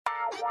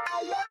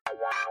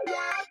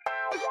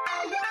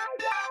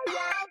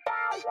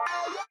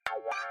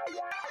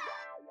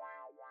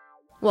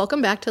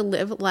Welcome back to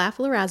Live, Laugh,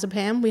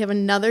 Lorazepam. We have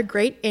another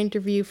great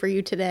interview for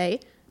you today.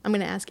 I'm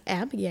going to ask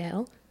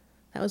Abigail,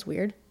 that was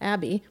weird,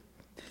 Abby,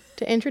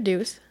 to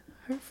introduce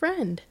her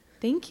friend.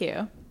 Thank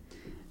you.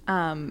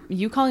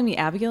 You calling me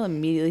Abigail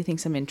immediately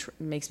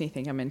makes me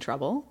think I'm in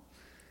trouble.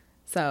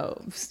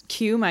 So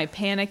cue my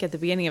panic at the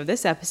beginning of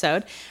this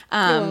episode.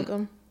 You're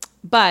welcome.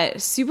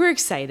 But super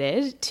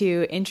excited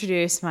to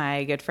introduce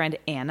my good friend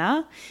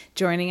Anna,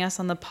 joining us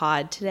on the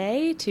pod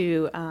today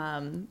to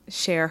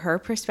share her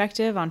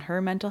perspective on her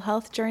mental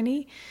health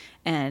journey.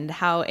 And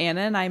how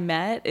Anna and I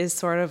met is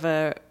sort of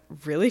a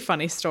really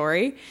funny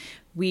story.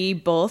 We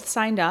both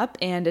signed up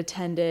and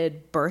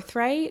attended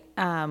Birthright,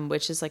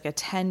 which is like a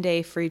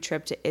 10-day free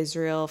trip to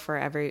Israel for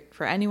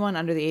anyone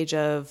under the age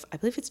of, I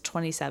believe it's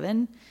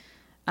 27,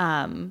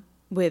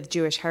 with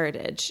Jewish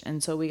heritage.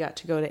 And so we got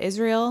to go to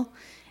Israel.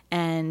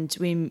 And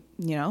we,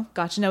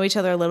 got to know each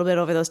other a little bit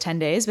over those 10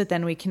 days, but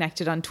then we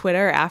connected on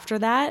Twitter after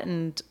that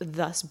and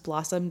thus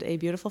blossomed a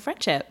beautiful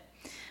friendship.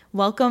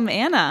 Welcome,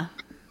 Anna.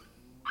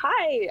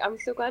 Hi, I'm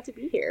so glad to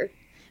be here.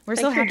 We're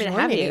so happy to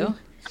have you.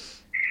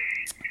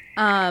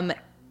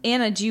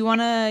 Anna, do you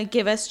want to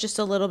give us just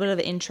a little bit of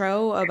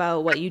intro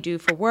about what you do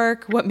for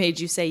work? What made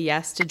you say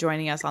yes to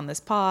joining us on this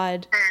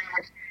pod?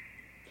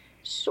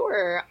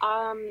 Sure.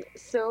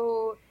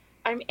 So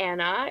I'm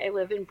Anna. I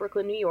live in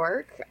Brooklyn, New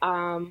York,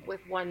 with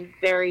one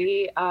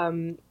very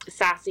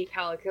sassy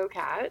calico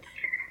cat.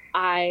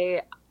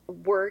 I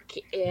work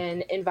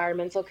in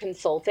environmental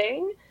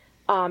consulting.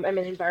 I'm an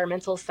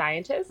environmental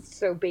scientist.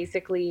 So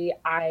basically,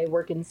 I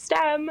work in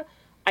STEM.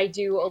 I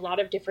do a lot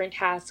of different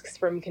tasks,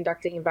 from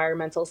conducting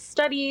environmental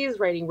studies,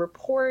 writing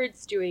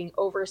reports, doing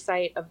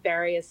oversight of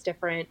various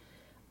different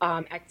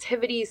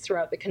activities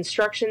throughout the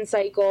construction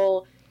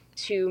cycle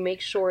to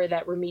make sure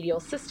that remedial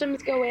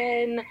systems go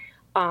in.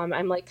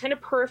 I'm like kind of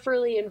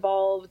peripherally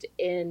involved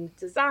in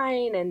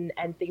design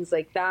and things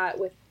like that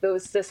with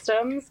those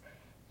systems.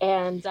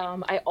 And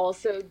I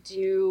also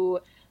do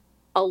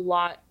a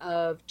lot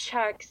of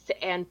checks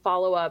and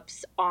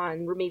follow-ups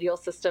on remedial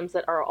systems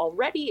that are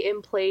already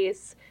in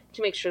place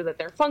to make sure that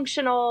they're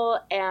functional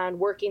and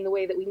working the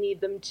way that we need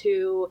them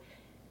to.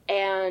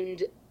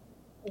 And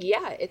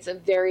yeah, it's a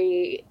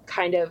very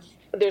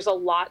there's a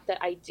lot that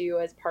I do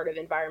as part of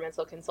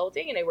environmental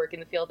consulting, and I work in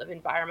the field of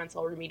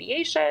environmental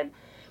remediation,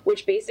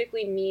 which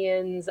basically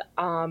means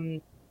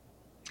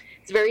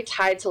it's very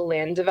tied to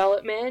land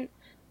development,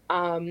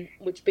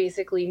 which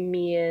basically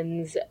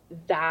means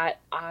that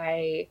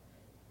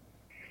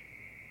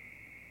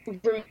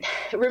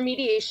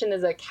remediation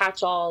is a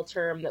catch-all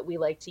term that we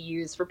like to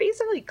use for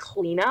basically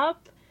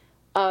cleanup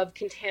of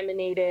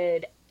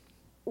contaminated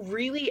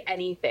really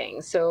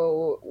anything.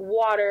 So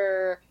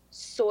water,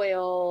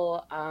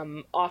 soil,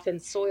 often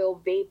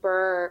soil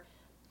vapor,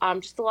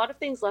 just a lot of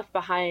things left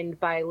behind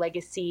by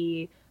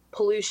legacy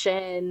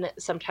pollution,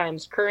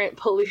 sometimes current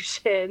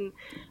pollution.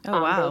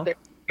 Oh, wow.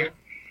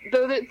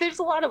 There's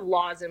a lot of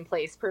laws in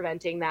place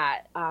preventing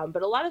that,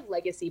 but a lot of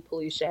legacy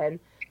pollution.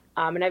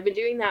 And I've been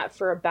doing that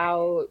for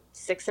about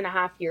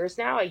 6.5 years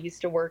now. I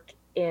used to work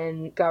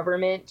in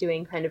government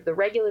doing kind of the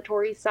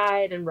regulatory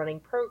side and running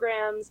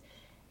programs.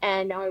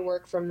 And now I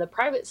work from the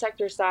private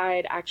sector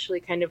side,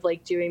 actually kind of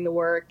like doing the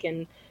work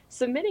and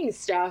submitting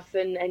stuff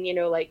and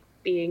like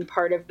being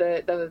part of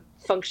the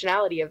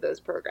functionality of those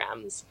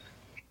programs.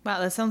 Wow,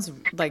 that sounds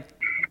like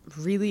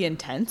really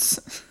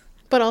intense.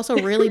 But also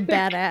really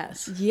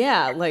badass.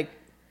 Yeah, like,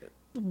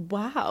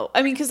 wow.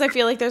 I mean, because I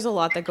feel like there's a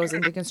lot that goes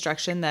into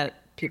construction that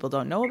people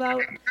don't know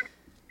about,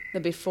 the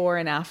before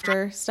and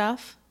after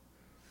stuff.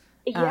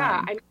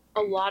 Yeah,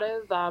 a lot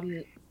of,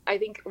 I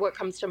think what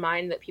comes to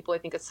mind that people, I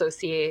think,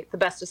 associate, the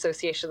best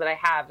association that I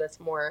have that's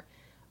more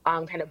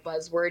kind of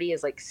buzzwordy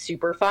is like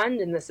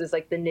Superfund. And this is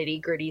like the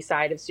nitty gritty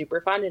side of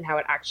Superfund and how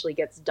it actually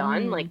gets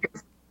done, like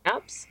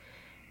ups.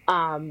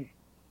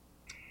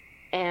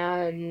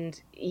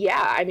 And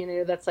yeah, I mean, I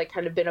know that's like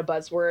kind of been a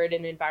buzzword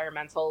in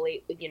environmental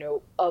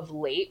of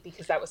late,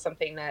 because that was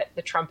something that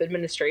the Trump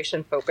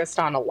administration focused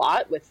on a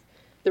lot with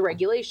the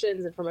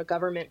regulations and from a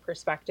government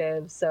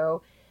perspective.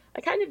 So I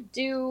kind of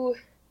do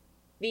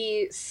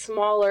the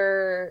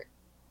smaller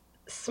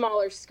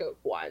scope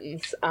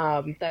ones.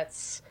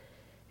 That's,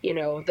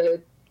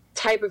 the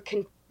type of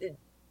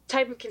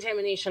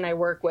contamination I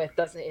work with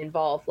doesn't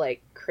involve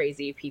like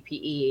crazy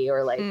PPE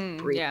or like and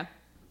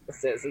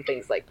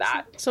things like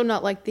that. So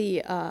not like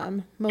the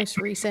most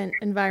recent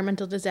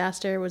environmental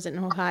disaster was in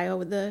Ohio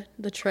with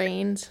the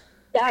trains.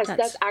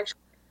 That's actually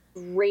a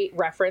great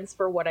reference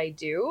for what I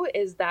do,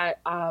 is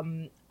that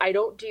I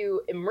don't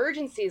do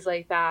emergencies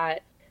like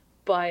that,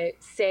 but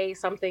say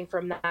something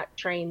from that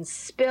train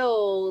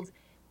spilled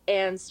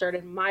and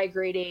started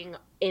migrating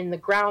in the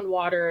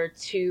groundwater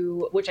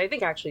to, which I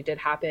think actually did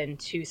happen,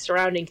 to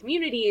surrounding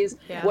communities.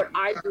 Yeah. What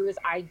I do is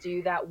I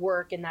do that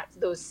work and that's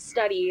those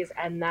studies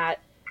and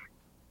that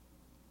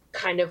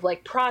kind of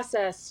like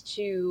process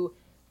to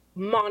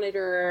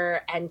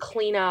monitor and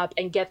clean up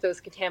and get those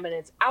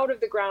contaminants out of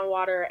the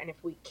groundwater. And if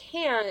we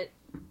can't,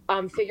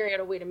 figuring out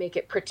a way to make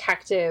it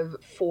protective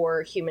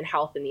for human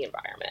health and the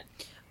environment.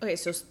 Okay,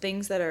 so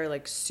things that are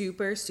like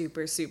super,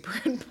 super, super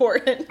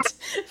important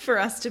for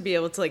us to be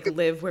able to like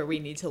live where we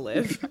need to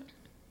live.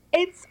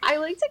 I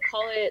like to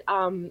call it,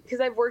 because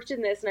I've worked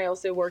in this and I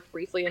also worked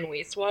briefly in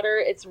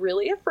wastewater. It's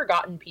really a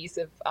forgotten piece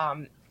of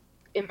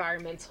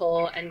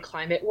environmental and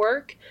climate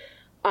work.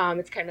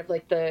 It's kind of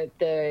like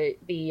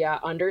the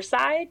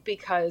underside,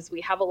 because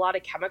we have a lot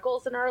of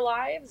chemicals in our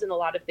lives and a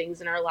lot of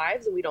things in our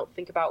lives, and we don't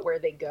think about where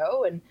they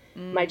go. And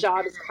my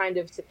job is kind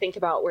of to think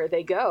about where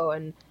they go.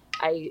 And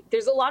I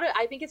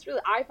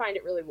find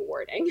it really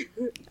rewarding.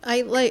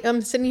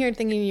 I'm sitting here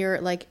thinking you're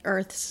like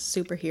Earth's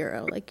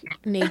superhero, like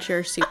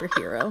nature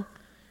superhero.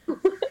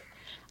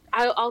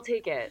 I'll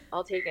take it.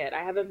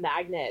 I have a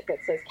magnet that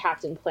says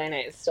Captain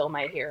Planet is still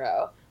my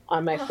hero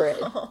on my fridge.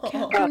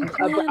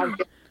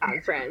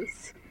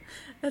 Conference.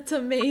 That's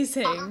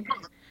amazing.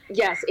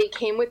 Yes, it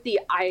came with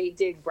the I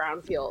Dig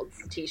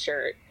Brownfields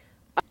t-shirt.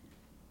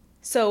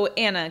 So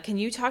Anna, can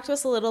you talk to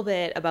us a little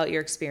bit about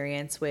your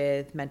experience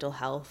with mental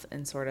health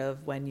and sort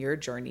of when your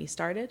journey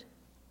started?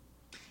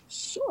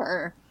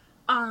 Sure.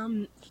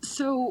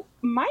 So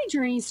my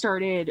journey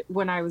started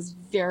when I was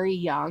very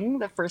young.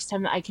 The first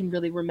time that I can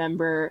really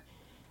remember,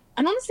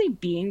 I don't want to say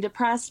being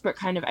depressed, but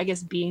kind of, I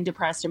guess, being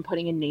depressed and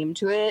putting a name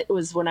to it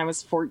was when I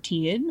was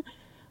 14.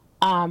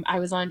 I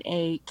was on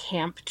a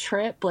camp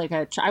trip,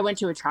 I went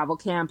to a travel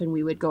camp, and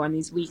we would go on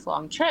these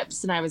week-long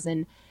trips, and I was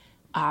in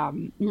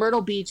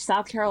Myrtle Beach,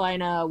 South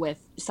Carolina, with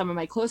some of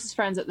my closest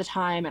friends at the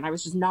time, and I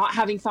was just not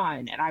having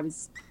fun, and I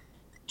was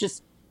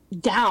just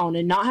down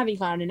and not having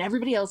fun, and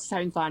everybody else was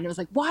having fun. And it was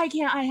like, why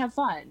can't I have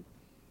fun?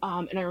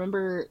 And I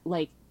remember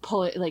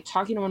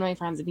talking to one of my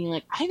friends and being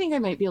like, I think I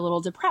might be a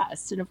little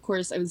depressed. And of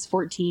course I was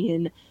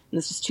 14, and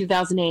this was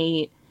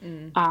 2008.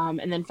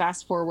 And then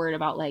fast forward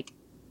about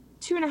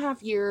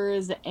 2.5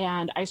 years,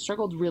 and I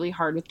struggled really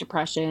hard with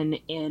depression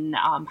in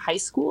high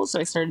school. So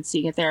I started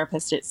seeing a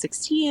therapist at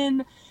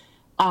 16,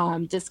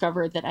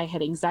 discovered that I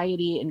had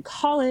anxiety in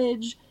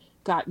college,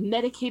 got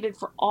medicated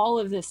for all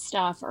of this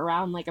stuff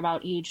around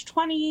about age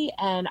 20.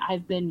 And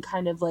I've been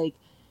kind of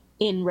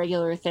in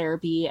regular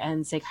therapy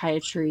and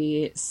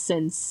psychiatry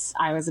since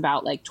I was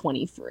about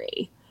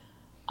 23.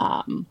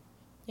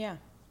 Yeah.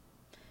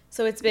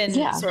 So it's been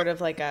sort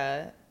of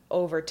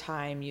over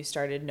time you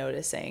started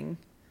noticing,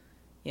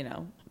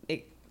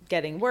 it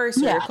getting worse,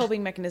 or your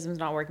coping mechanisms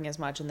not working as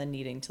much, and then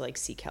needing to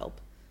seek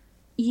help.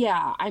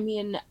 Yeah. I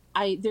mean,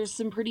 there's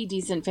some pretty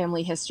decent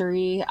family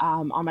history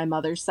on my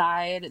mother's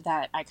side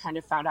that I kind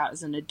of found out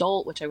as an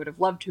adult, which I would have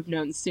loved to have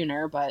known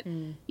sooner, but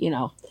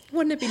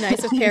Wouldn't it be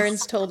nice if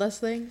parents told us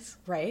things?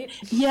 Right?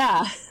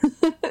 Yeah.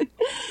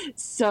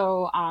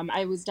 So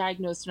I was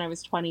diagnosed when I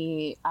was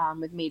 20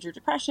 with major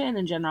depression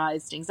and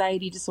generalized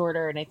anxiety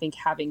disorder. And I think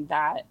having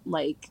that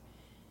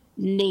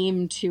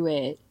name to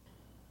it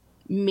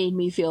made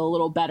me feel a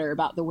little better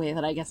about the way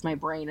that I guess my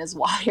brain is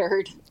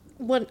wired.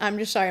 I'm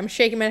just sorry. I'm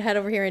shaking my head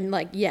over here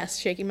and yes,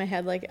 shaking my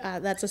head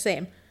that's the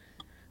same.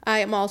 I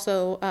am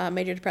also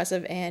major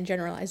depressive and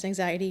generalized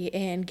anxiety,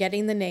 and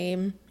getting the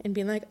name and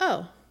being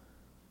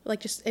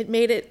just it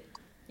made it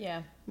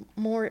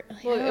more.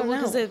 Well,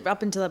 because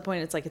up until that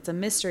point, it's a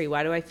mystery.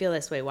 Why do I feel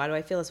this way? Why do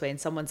I feel this way? And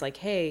someone's like,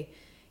 hey,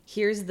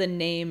 here's the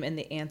name and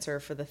the answer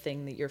for the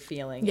thing that you're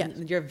feeling. Yes.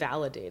 And you're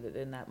validated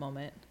in that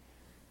moment.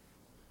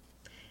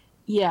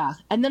 Yeah.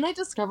 And then I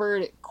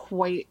discovered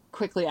quite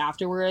quickly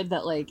afterward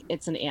that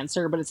it's an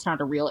answer, but it's not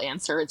a real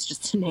answer. It's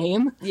just a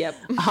name. Yep.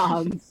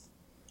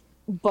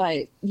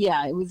 But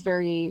yeah, it was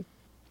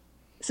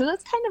so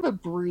that's kind of a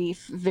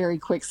brief, very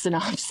quick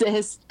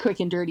quick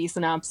and dirty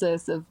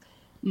synopsis of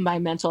my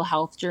mental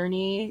health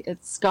journey.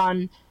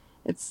 I've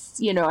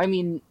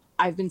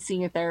been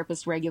seeing a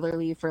therapist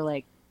regularly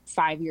for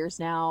 5 years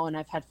now, and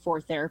I've had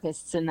 4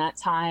 therapists in that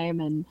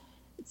time, and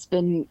it's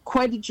been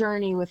quite a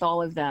journey with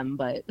all of them,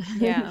 but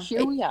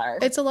here we are.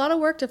 It's a lot of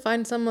work to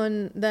find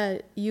someone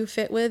that you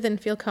fit with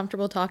and feel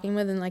comfortable talking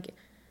with, and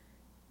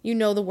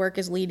the work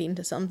is leading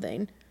to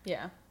something.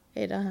 Yeah.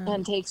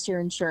 And takes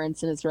your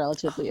insurance and is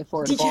relatively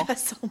affordable.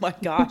 Yes. Oh my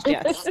gosh.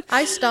 Yes.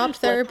 I stopped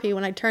therapy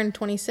when I turned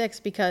 26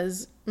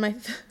 because my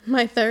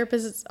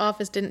therapist's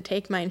office didn't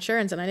take my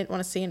insurance, and I didn't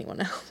want to see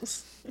anyone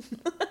else.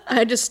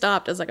 I just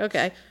stopped. I was like,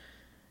 okay.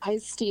 I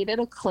stayed at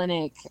a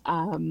clinic,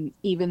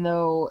 even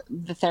though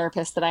the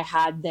therapist that I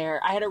had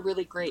there, I had a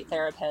really great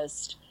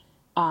therapist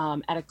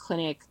at a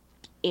clinic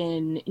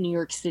in New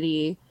York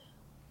City,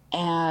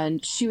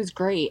 and she was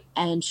great.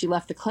 And she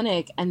left the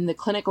clinic, and the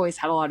clinic always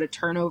had a lot of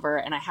turnover.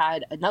 And I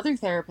had another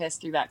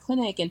therapist through that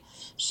clinic, and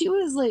she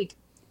was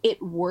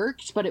it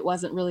worked, but it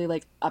wasn't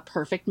really a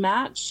perfect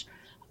match.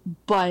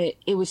 But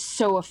it was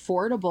so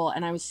affordable,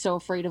 and I was so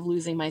afraid of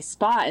losing my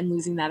spot and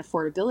losing that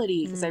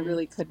affordability because I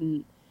really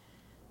couldn't.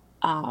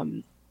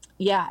 And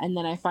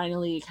then I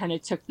finally kind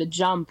of took the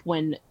jump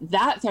when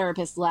that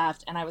therapist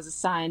left, and I was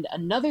assigned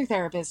another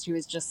therapist who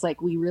was just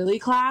we really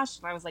clashed.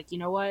 And I was like, you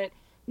know what?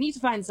 We need to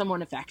find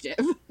someone effective.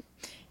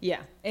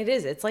 Yeah, it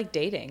is. It's like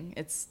dating.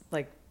 It's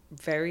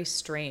very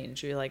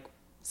strange. You're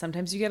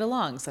sometimes you get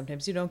along,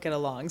 sometimes you don't get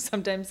along.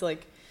 Sometimes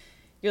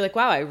you're like,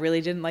 wow, I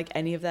really didn't like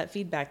any of that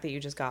feedback that you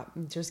just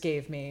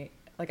gave me.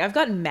 Like, I've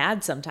gotten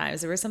mad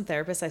sometimes. There were some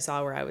therapists I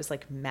saw where I was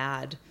like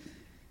mad,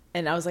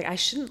 and I was like, I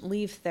shouldn't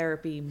leave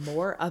therapy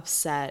more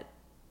upset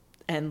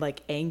and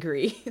like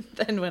angry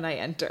than when I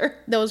enter.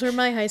 Those were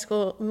my high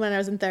school, when I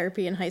was in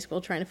therapy in high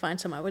school trying to find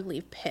someone, I would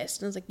leave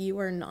pissed. And I was like, you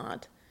are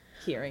not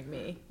Hearing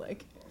me,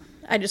 like,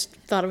 I just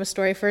thought of a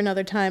story for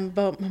another time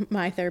about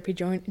my therapy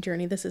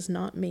journey. This is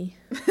not me.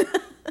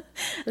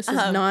 This is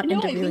not No,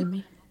 interviewing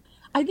me.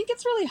 I think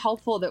it's really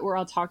helpful that we're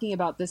all talking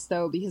about this,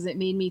 though, because it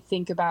made me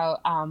think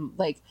about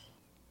like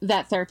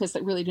that therapist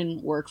that really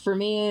didn't work for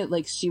me.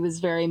 Like, she was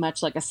very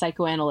much like a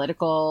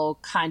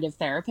psychoanalytical kind of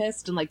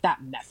therapist, and like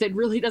that method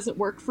really doesn't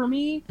work for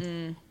me.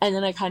 And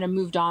then I kind of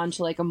moved on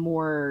to like a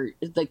more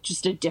like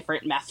just a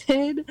different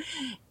method,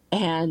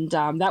 and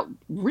that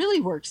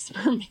really works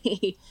for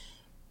me.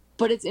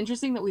 But it's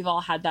interesting that we've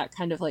all had that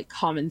kind of like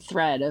common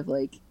thread of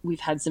like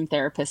we've had some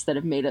therapists that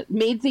have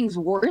made things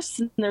worse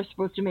and they're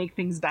supposed to make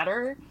things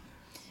better.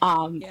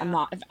 I'm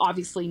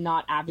obviously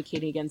not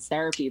advocating against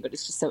therapy, but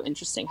it's just so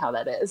interesting how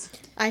that is.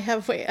 I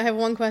have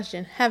one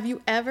question. Have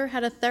you ever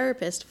had a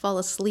therapist fall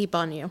asleep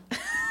on you?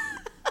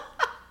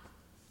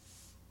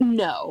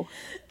 No.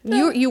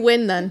 You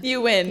win then.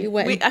 you win. You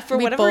win. For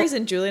We whatever both-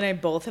 reason, Julie and I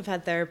both have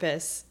had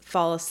therapists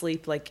fall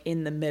asleep like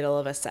in the middle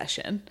of a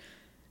session.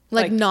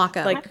 Like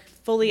knockout. Like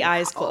fully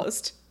eyes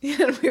closed.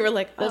 And we were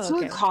like, oh, That's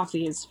okay. what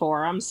coffee is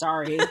for. I'm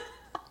sorry.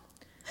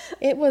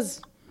 It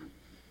was.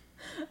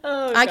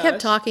 Oh, I kept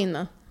gosh. talking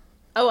though.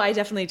 Oh, I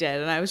definitely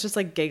did. And I was just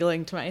like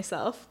giggling to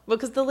myself.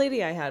 Because the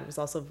lady I had was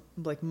also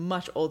like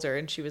much older,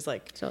 and she was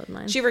like, So was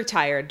mine. she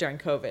retired during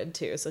COVID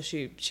too. So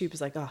she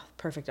was like, oh,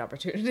 perfect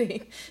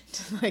opportunity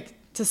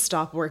to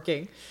stop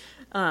working.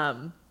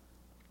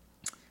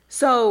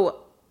 So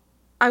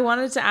I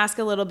wanted to ask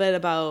a little bit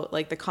about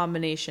like the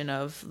combination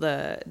of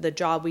the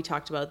job we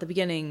talked about at the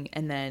beginning,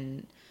 and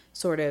then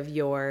sort of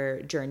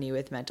your journey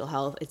with mental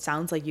health. It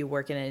sounds like you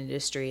work in an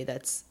industry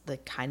that's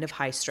like kind of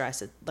high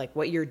stress. Like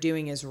what you're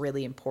doing is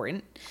really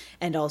important.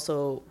 And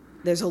also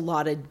there's a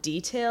lot of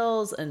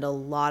details and a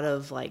lot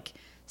of like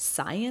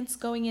science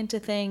going into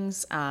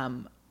things,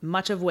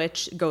 much of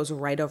which goes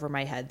right over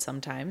my head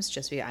sometimes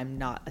just because I'm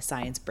not a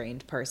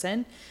science-brained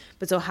person.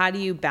 But so how do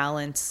you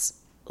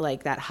balance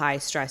like that high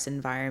stress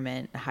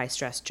environment, a high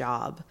stress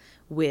job,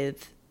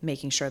 with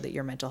making sure that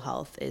your mental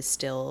health is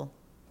still,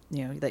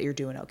 that you're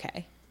doing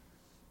okay?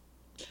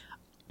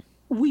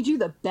 We do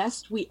the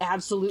best we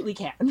absolutely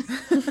can.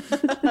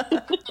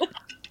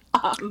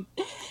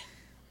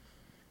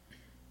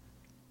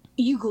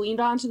 You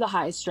gleaned onto the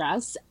high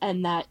stress,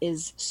 and that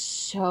is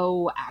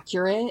so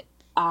accurate.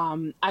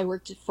 I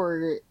worked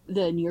for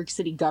the New York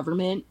City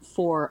government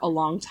for a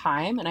long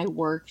time, and I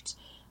worked,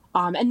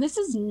 and this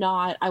is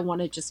not, I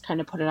want to just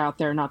kind of put it out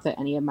there, not that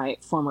any of my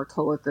former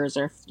coworkers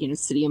are,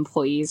 city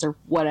employees or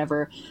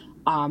whatever.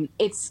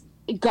 It's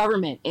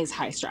government is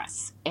high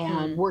stress,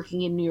 and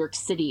working in New York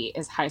City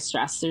is high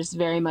stress. There's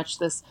very much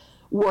this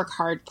work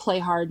hard, play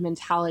hard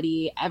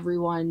mentality.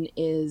 Everyone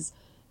is,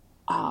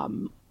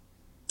 the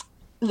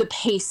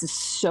pace is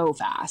so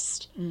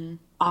fast.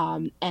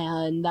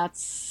 And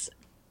that's,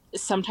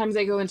 sometimes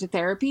I go into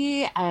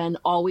therapy and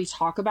all we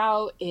talk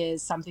about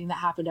is something that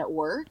happened at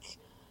work,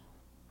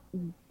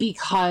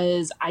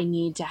 because I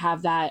need to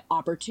have that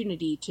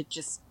opportunity to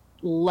just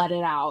let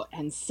it out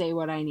and say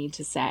what I need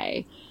to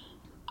say.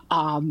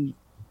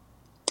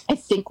 I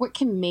think what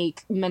can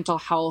make mental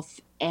health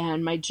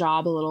and my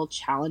job a little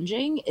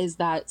challenging is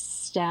that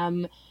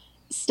STEM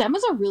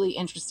is a really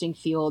interesting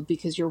field,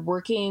 because you're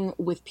working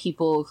with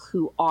people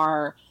who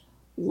are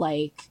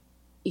like,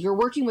 you're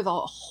working with a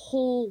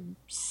whole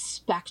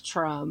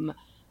spectrum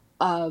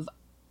of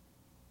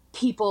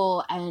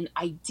people and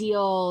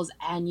ideals,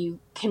 and you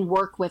can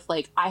work with,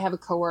 like, I have a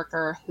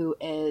coworker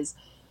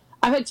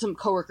I've had some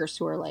coworkers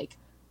who are like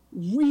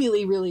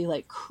really, really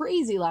like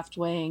crazy left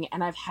wing,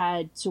 and I've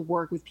had to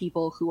work with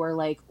people who are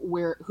like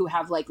who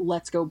have like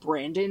 "Let's Go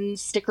Brandon"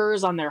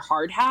 stickers on their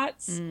hard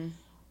hats.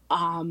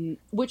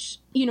 Which,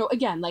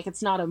 again, like,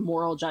 it's not a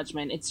moral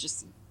judgment. It's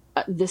just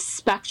the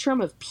spectrum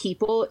of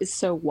people is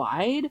so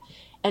wide,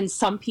 and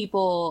some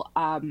people,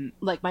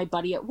 like my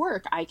buddy at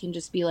work, I can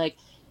just be like,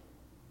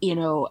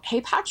 hey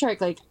Patrick,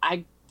 like,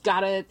 I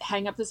gotta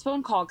hang up this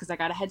phone call because I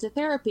gotta head to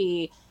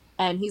therapy,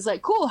 and he's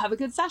like, cool, have a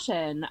good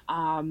session.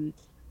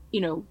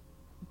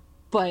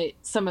 But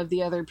some of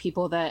the other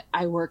people that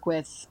I work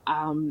with,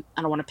 I don't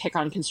want to pick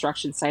on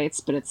construction sites,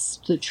 but it's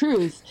the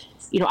truth.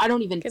 I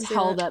don't even Can see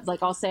tell that. that,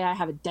 like, I'll say I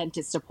have a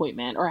dentist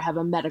appointment, or I have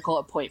a medical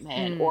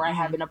appointment, or I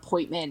have an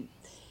appointment.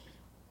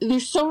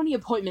 There's so many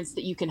appointments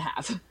that you can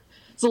have.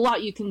 It's a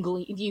lot you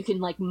can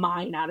like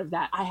mine out of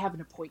that. I have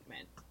an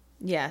appointment.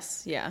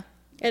 Yes. Yeah.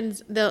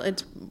 And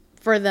it's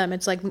for them.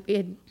 It's like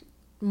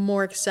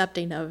more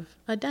accepting of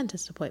a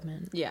dentist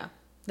appointment. Yeah.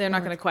 They're not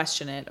going to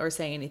question it or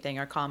say anything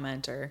or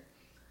comment or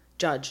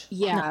judge.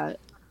 Yeah.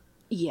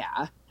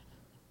 Yeah.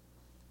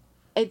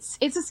 It's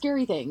a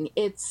scary thing.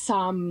 It's,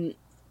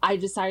 I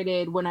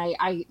decided when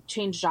I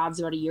changed jobs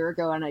about a year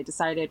ago, and I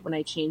decided when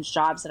I changed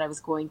jobs that I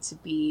was going to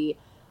be,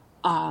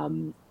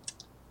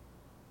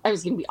 I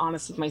was going to be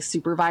honest with my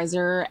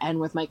supervisor and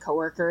with my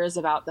coworkers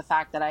about the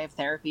fact that I have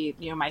therapy.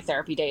 You know, my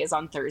therapy day is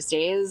on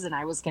Thursdays, and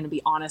I was going to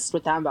be honest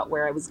with them about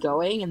where I was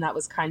going. And that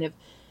was kind of,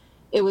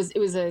 it was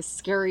a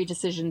scary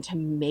decision to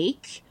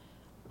make.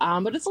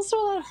 But it's also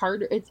a lot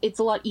harder. It's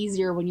a lot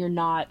easier when you're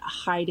not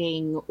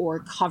hiding or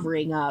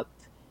covering up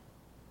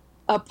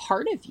a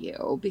part of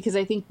you, because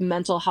I think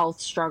mental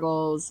health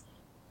struggles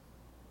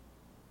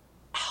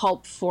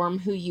help form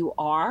who you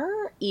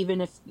are,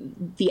 even if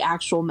the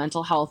actual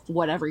mental health,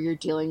 whatever you're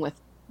dealing with,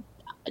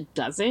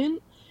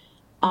 doesn't.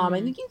 I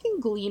think you can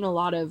glean a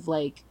lot of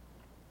like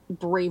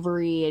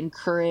bravery and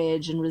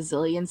courage and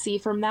resiliency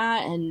from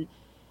that. And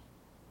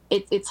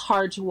it's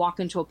hard to walk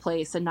into a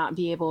place and not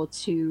be able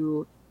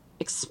to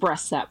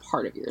express that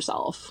part of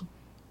yourself.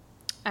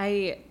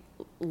 I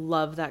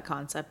love that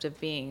concept of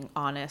being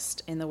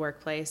honest in the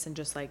workplace and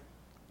just like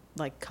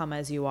come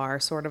as you are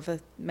sort of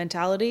a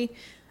mentality.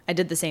 I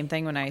did the same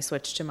thing when I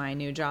switched to my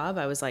new job.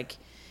 I was like,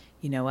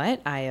 you know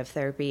what? I have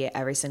therapy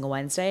every single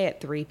Wednesday at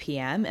 3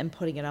 p.m. and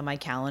putting it on my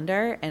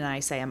calendar. And I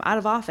say I'm out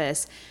of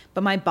office,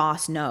 but my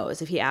boss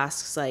knows. If he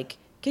asks like,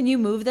 can you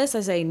move this?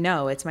 I say,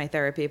 no, it's my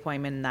therapy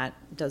appointment and that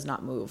does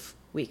not move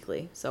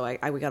weekly. So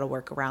we got to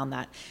work around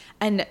that.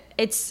 And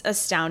it's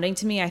astounding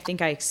to me. I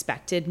think I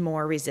expected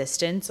more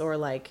resistance or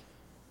like,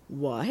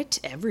 what?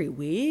 Every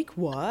week?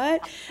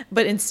 What?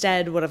 But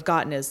instead what I've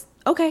gotten is,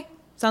 okay,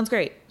 sounds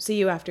great. See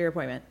you after your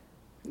appointment.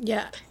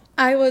 Yeah.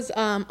 I was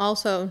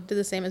also did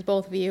the same as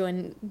both of you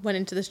and went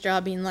into this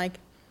job being like,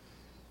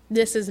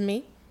 this is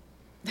me.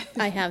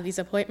 I have these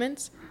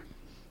appointments.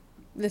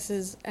 This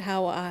is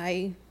how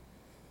I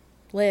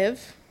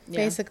live,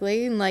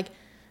 basically. And like,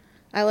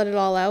 I let it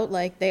all out.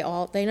 Like they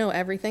know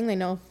everything. They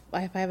know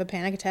if I have a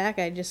panic attack,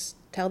 I just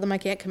tell them I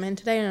can't come in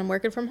today and I'm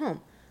working from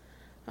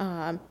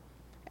home.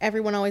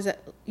 Everyone always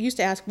used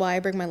to ask why I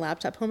bring my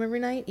laptop home every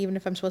night, even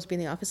if I'm supposed to be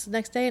in the office the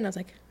next day. And I was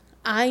like,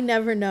 I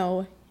never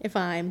know if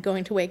I'm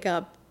going to wake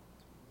up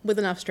with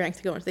enough strength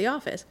to go into the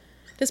office.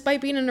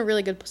 Despite being in a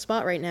really good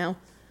spot right now,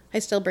 I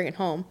still bring it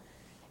home.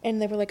 And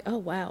they were like, oh,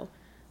 wow.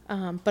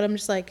 But I'm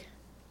just like,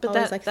 but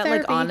that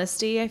like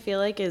honesty, I feel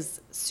like,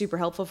 is super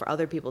helpful for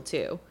other people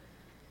too.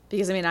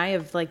 Because I mean, I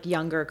have like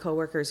younger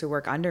coworkers who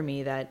work under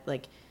me that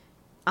like,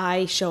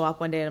 I show up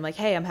one day and I'm like,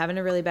 hey, I'm having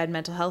a really bad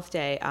mental health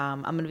day.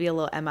 I'm going to be a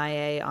little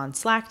MIA on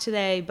Slack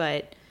today,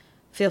 but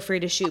feel free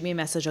to shoot me a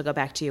message. I'll go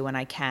back to you when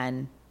I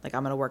can. Like,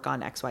 I'm going to work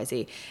on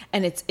XYZ.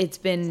 And it's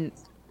been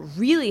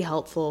really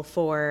helpful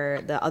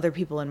for the other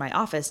people in my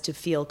office to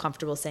feel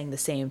comfortable saying the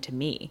same to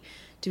me.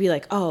 To be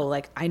like, oh,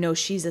 like, I know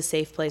she's a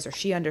safe place, or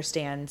she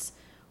understands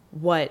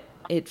what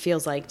it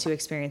feels like to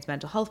experience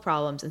mental health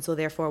problems. And so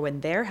therefore, when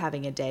they're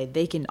having a day,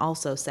 they can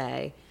also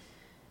say,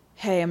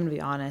 hey, I'm going to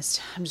be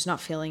honest, I'm just not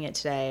feeling it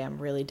today. I'm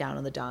really down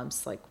in the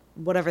dumps, like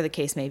whatever the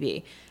case may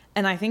be.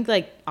 And I think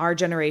like our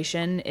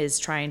generation is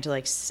trying to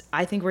like,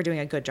 I think we're doing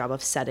a good job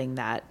of setting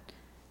that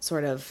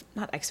sort of,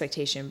 not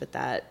expectation, but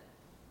that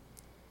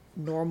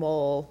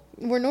normal.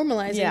 We're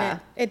normalizing it.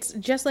 It's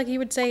just like you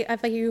would say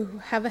if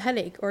you have a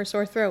headache or a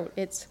sore throat.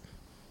 It's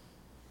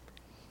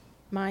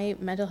my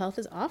mental health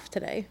is off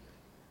today.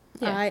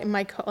 Yeah.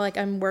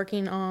 I'm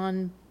working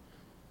on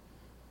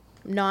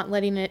not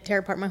letting it tear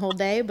apart my whole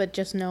day, but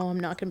just know I'm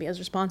not going to be as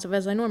responsive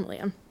as I normally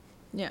am.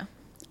 Yeah.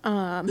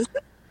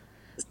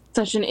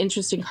 Such an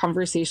interesting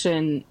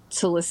conversation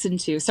to listen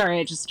to. Sorry,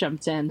 I just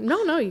jumped in.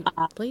 No,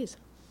 please.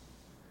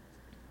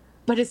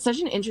 But it's such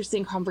an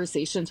interesting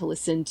conversation to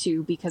listen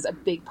to, because a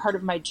big part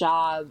of my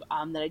job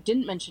that I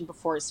didn't mention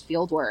before is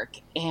field work.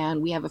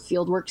 And we have a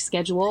field work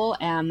schedule,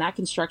 and that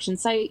construction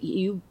site,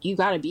 you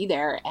got to be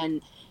there.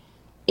 And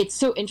it's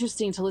so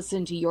interesting to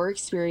listen to your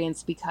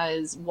experience,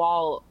 because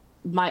while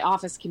my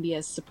office can be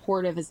as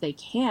supportive as they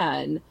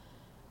can,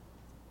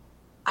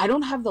 I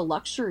don't have the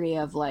luxury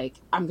of like,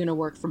 I'm going to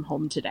work from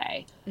home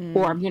today,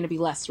 or I'm going to be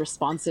less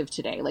responsive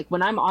today. Like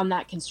when I'm on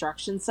that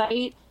construction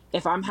site,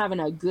 if I'm having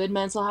a good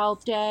mental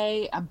health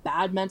day, a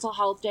bad mental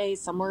health day,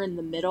 somewhere in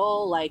the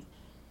middle, like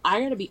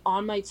I got to be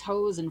on my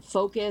toes and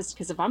focused,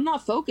 because if I'm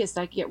not focused,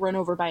 I could get run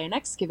over by an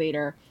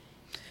excavator.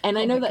 And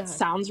I know that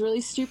sounds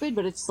really stupid,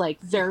 but it's like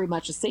very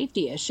much a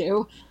safety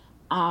issue.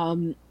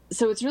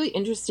 So it's really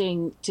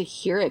interesting to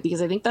hear it,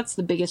 because I think that's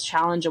the biggest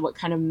challenge, and what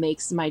kind of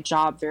makes my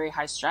job very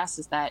high stress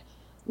is that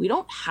we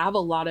don't have a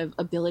lot of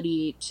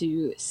ability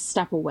to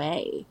step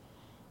away.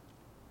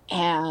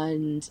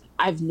 And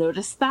I've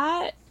noticed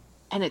that,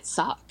 and it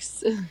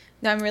sucks.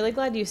 No, I'm really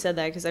glad you said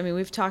that, because I mean,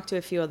 we've talked to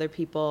a few other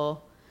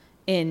people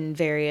in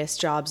various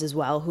jobs as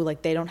well who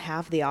like they don't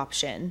have the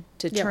option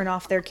to turn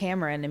off their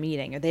camera in a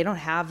meeting, or they don't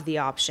have the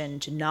option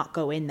to not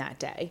go in that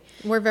day.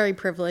 We're very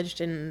privileged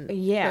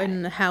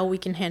in how we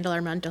can handle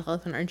our mental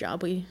health in our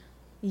job.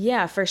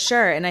 Yeah, for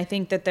sure. And I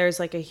think that there's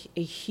like a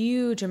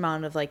huge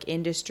amount of like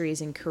industries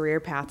and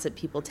career paths that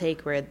people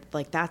take where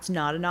like that's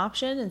not an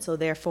option. And so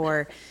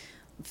therefore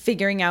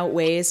figuring out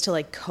ways to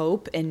like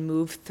cope and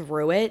move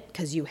through it,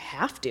 because you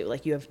have to,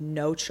 like you have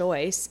no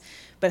choice,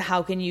 but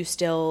how can you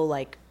still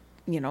like,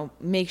 you know,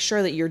 make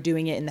sure that you're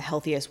doing it in the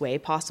healthiest way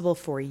possible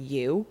for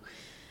you.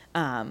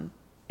 And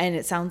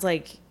it sounds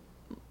like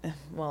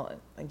Well,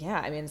 yeah,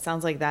 I mean, it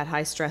sounds like that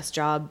high stress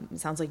job, it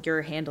sounds like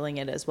you're handling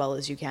it as well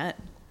as you can.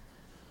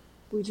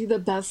 We do the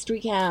best we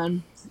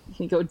can.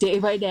 We go day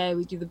by day.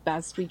 We do the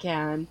best we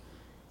can.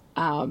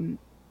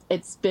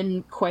 It's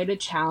been quite a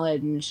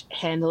challenge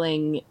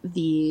handling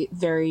the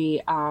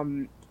very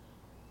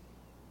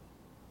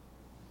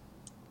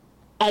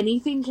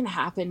anything can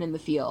happen in the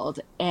field,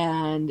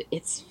 and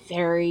it's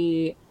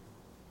very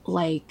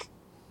like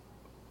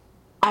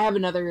I have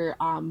another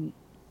I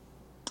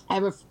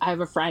have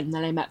a friend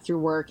that I met through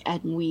work,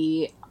 and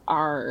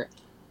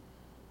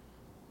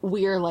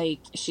we're like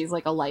she's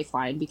like a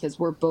lifeline because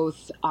we're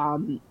both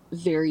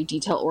very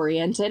detail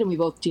oriented, and we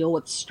both deal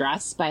with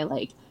stress by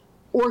like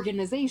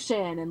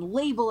organization and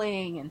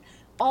labeling and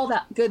all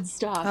that good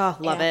stuff. Oh,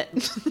 love and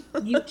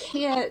it. you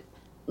can't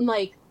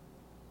like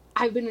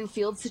I've been in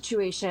field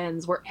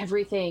situations where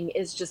everything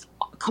is just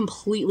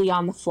completely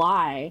on the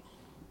fly,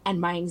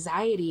 and my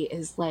anxiety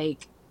is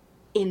like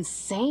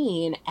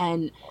insane.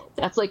 And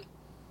that's like,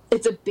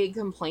 it's a big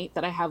complaint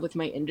that I have with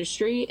my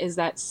industry is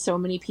that so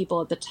many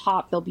people at the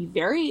top, they'll be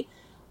very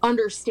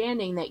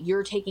understanding that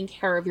you're taking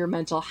care of your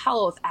mental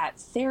health at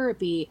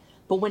therapy.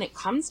 But when it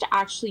comes to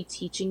actually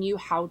teaching you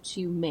how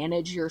to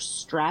manage your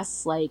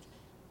stress, like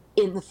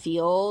in the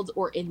field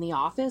or in the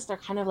office, they're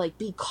kind of like,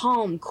 be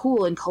calm,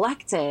 cool, and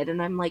collected. And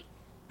I'm like,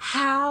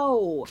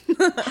 how,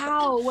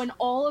 when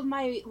all of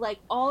my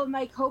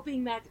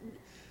coping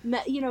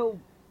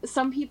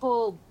some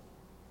people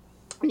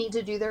need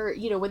to do their,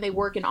 when they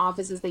work in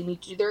offices, they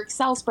need to do their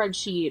Excel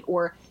spreadsheet,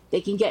 or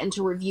they can get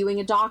into reviewing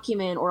a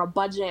document or a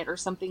budget or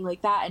something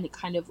like that. And it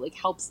kind of like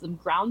helps them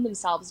ground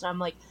themselves. And I'm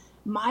like,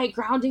 my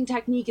grounding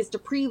technique is to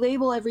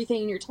pre-label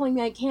everything. And you're telling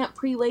me I can't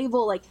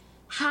pre-label. Like,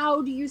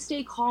 how do you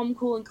stay calm,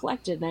 cool, and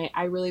collected? And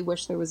I really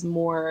wish there was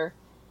more.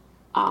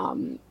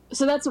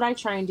 So that's what I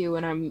try and do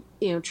when I'm,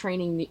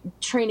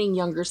 training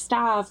younger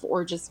staff,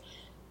 or just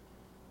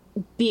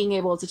being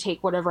able to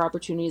take whatever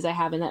opportunities I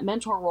have in that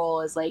mentor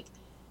role, is like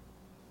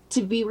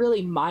to be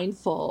really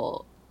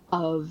mindful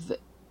of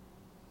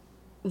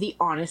the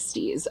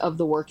honesties of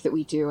the work that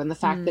we do and the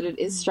fact that it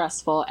is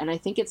stressful. And I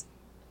think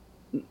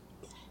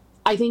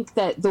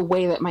that the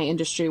way that my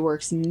industry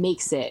works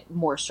makes it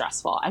more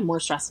stressful and more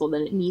stressful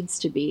than it needs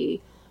to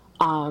be,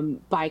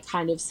 by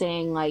kind of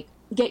saying like,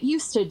 get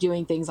used to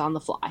doing things on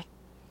the fly.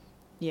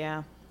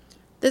 Yeah.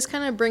 This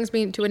kind of brings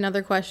me to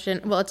another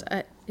question. Well,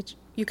 it's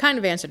you kind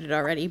of answered it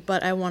already,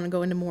 but I want to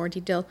go into more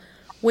detail.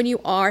 When you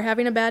are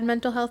having a bad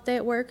mental health day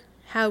at work,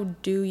 how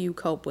do you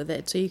cope with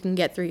it so you can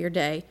get through your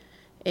day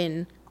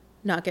and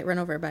not get run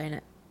over by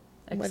an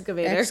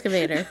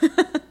excavator?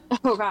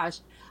 Oh gosh.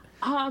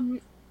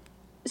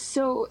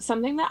 So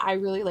something that I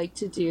really like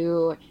to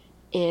do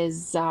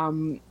is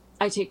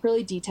I take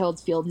really detailed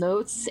field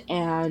notes,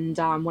 and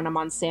when I'm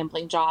on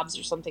sampling jobs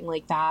or something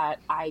like that,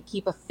 I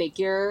keep a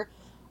figure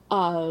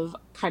of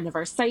kind of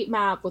our site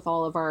map with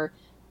all of our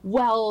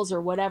wells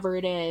or whatever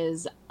it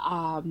is.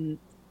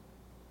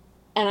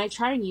 And I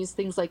try and use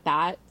things like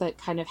that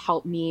kind of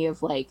help me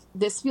of like,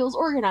 this feels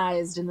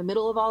organized in the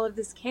middle of all of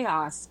this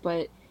chaos.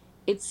 But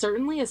it's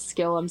certainly a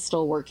skill I'm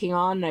still working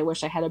on. And I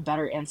wish I had a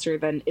better answer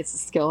than it's a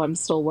skill I'm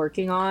still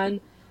working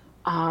on.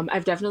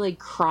 I've definitely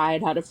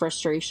cried out of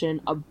frustration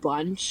a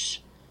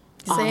bunch.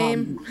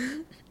 Same.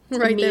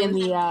 Right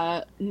me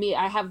there. and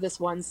I have this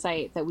one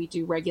site that we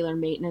do regular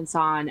maintenance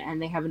on,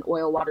 and they have an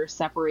oil water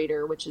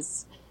separator, which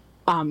is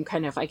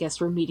kind of, I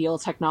guess, remedial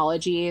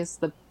technology is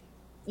the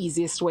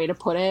easiest way to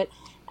put it.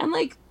 And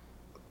like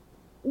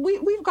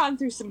we've gone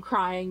through some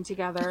crying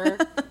together.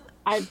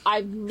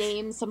 I've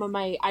named some of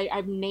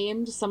I've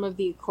named some of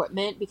the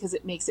equipment because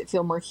it makes it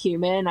feel more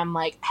human. I'm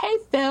like, hey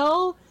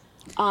Phil.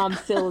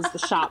 Phil is the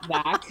shop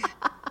vac.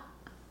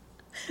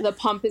 The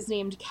pump is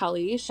named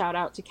Kelly. Shout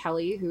out to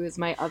Kelly, who is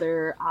my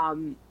other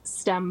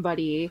STEM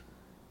buddy,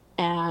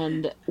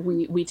 and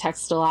we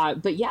text a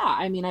lot. But yeah,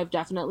 I mean, I've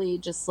definitely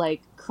just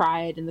like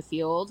cried in the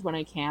field when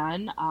I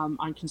can.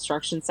 On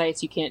construction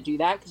sites, you can't do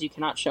that because you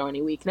cannot show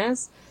any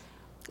weakness.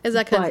 Is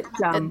that because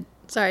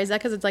is that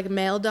because it's like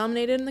male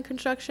dominated in the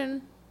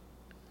construction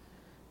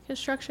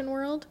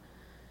world?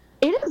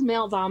 It is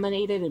male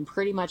dominated in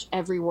pretty much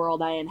every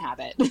world I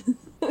inhabit.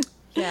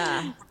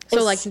 Yeah.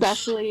 So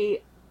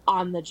especially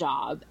on the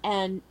job.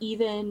 And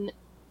even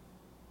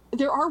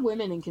there are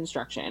women in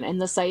construction,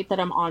 and the site that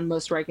I'm on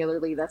most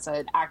regularly, that's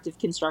an active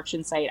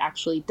construction site,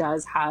 actually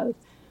does have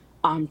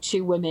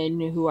 2 women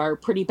who are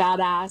pretty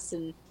badass.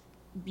 And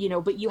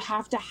but you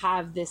have to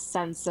have this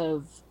sense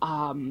of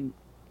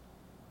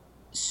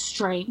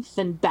strength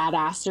and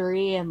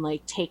badassery and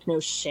like take no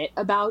shit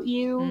about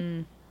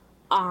you.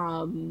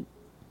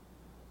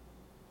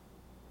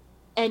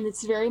 And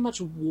it's very much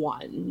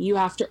one. You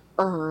have to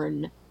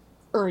earn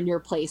your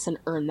place and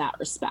earn that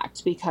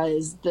respect,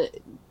 because the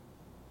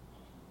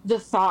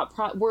thought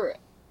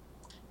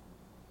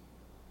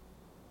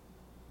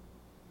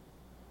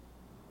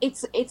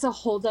it's a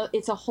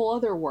whole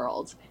other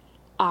world.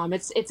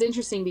 It's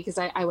interesting because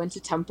I went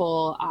to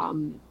Temple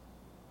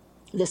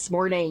this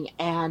morning,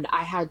 and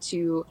I had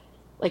to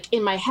like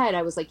in my head,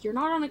 I was like, you're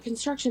not on a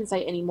construction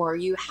site anymore.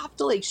 You have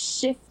to like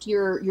shift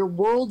your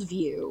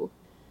worldview.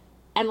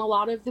 And a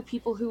lot of the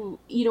people who,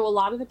 a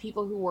lot of the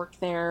people who work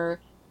there,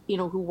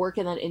 who work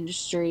in that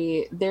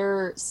industry,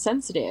 they're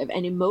sensitive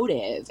and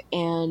emotive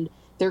and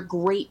they're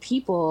great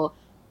people.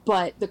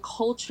 But the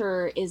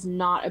culture is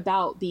not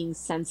about being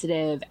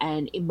sensitive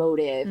and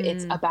emotive.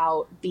 It's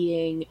about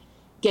getting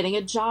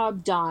a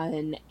job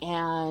done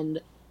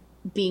and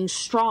being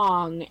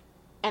strong.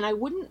 And I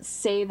wouldn't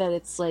say that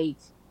it's like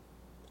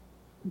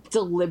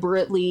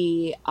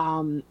deliberately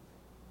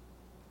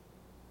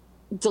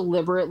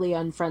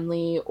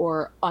unfriendly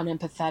or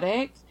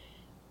unempathetic,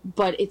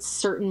 but it's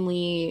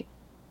certainly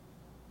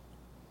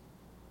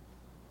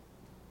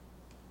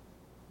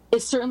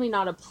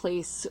not a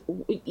place.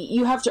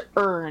 You have to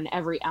earn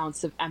every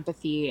ounce of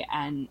empathy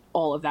and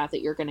all of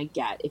that you're going to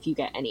get, if you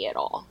get any at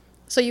all.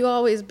 So you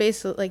always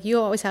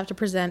have to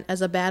present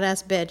as a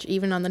badass bitch,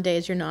 even on the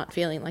days you're not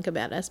feeling like a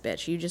badass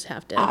bitch. You just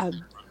have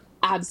to.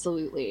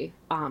 Absolutely.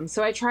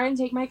 So I try and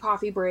take my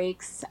coffee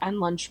breaks and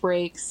lunch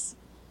breaks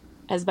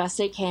as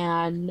best I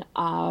can,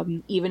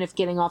 even if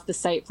getting off the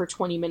site for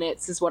 20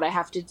 minutes is what I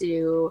have to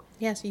do.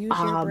 Yes, use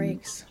your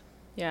breaks.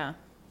 Yeah.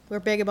 We're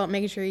big about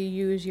making sure you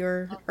use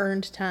your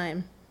earned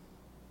time.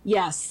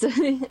 Yes.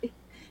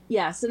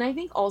 Yes, and I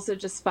think also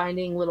just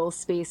finding little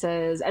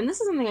spaces, and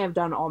this is something I've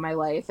done all my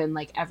life in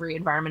like every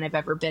environment I've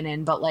ever been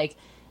in, but like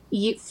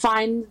you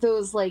find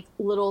those like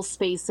little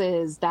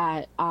spaces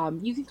that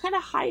you can kind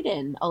of hide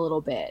in a little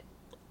bit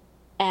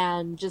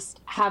and just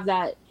have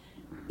that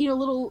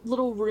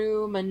little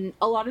room. And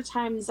a lot of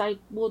times I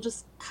will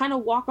just kind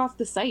of walk off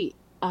the site,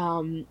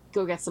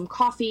 go get some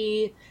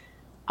coffee,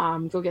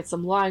 go get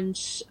some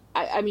lunch.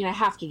 I mean, I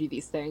have to do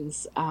these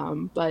things,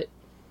 but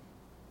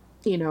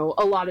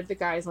a lot of the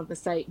guys on the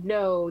site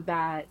know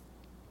that.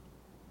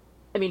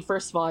 I mean,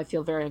 first of all, I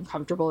feel very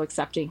uncomfortable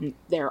accepting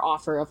their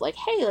offer of like,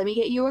 hey, let me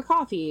get you a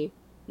coffee.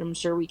 And I'm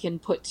sure we can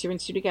put 2 and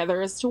 2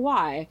 together as to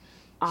why.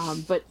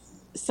 But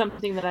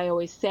something that I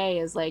always say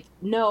is like,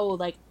 no,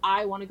 like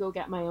I want to go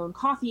get my own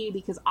coffee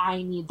because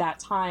I need that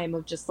time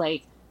of just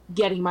like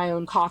getting my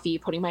own coffee,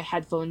 putting my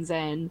headphones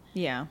in.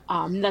 Yeah.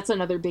 That's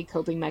another big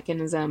coping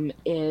mechanism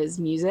is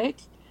music.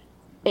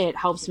 It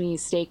helps me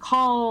stay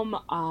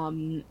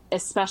calm,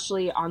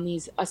 especially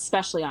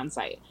on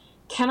site.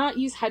 Cannot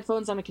use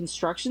headphones on a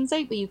construction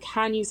site, but you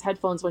can use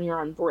headphones when you're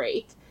on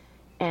break.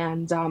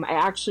 And I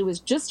actually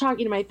was just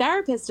talking to my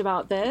therapist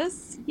about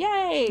this.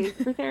 Yay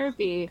for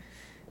therapy.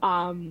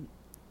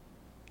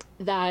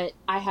 That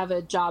I have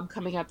a job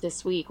coming up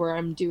this week where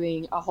I'm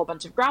doing a whole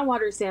bunch of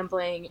groundwater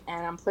sampling,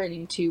 and I'm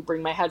planning to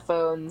bring my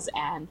headphones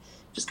and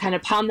just kind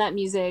of pound that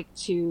music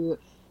to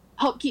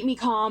help keep me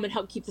calm and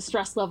help keep the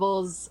stress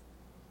levels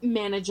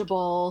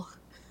manageable.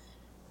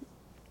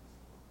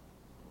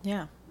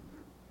 Yeah.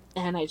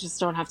 And I just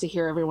don't have to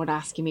hear everyone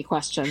asking me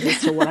questions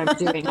as to what I'm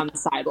doing on the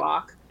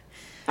sidewalk.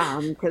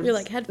 You're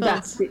like,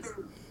 headphones.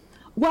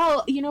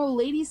 Well,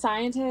 lady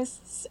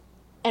scientists,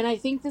 and I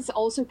think this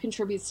also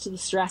contributes to the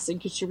stress and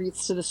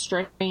contributes to the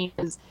strain,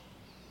 is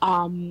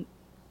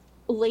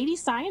lady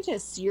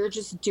scientists, you're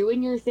just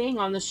doing your thing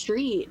on the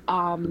street,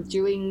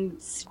 doing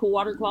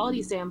water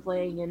quality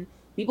sampling, and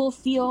people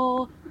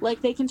feel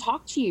like they can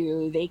talk to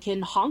you, they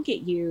can honk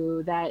at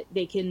you, that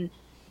they can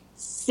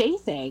say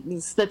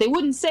things that they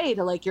wouldn't say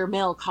to like your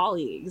male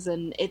colleagues.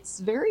 And it's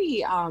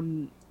very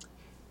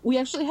we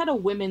actually had a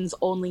women's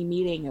only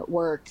meeting at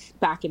work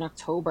back in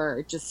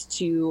October just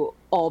to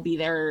all be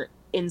there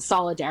in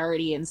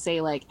solidarity and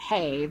say like,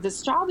 hey,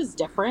 this job is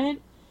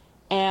different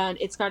and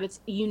it's got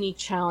its unique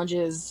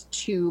challenges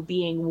to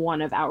being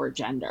one of our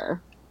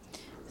gender.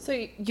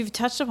 So you've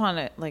touched upon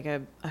it like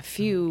a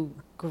few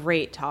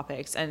great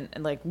topics, and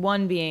like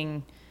one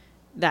being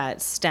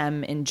that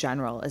STEM in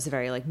general is a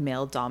very like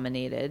male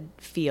dominated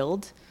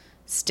field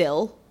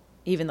still,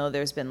 even though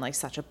there's been like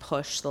such a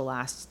push the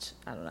last,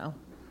 I don't know,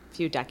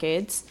 few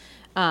decades.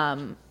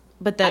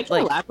 But that I can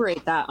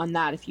elaborate on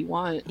that if you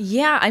want.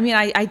 Yeah. I mean,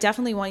 I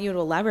definitely want you to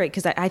elaborate,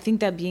 because I think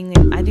that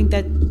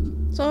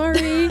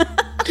sorry.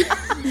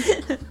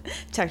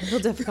 Technical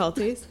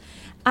difficulties.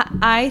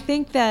 I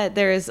think that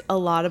there's a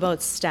lot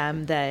about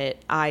STEM that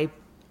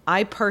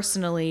I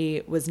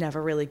personally was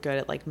never really good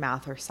at, like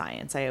math or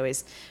science. I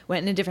always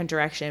went in a different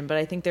direction, but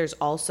I think there's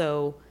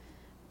also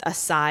a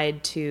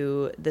side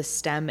to the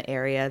STEM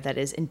area that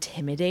is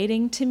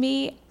intimidating to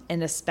me.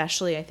 And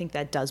especially I think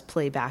that does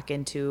play back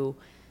into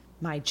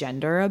my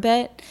gender a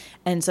bit.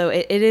 And so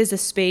it is a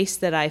space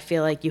that I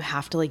feel like you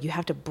have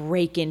to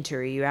break into,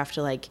 or you have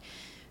to like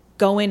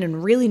go in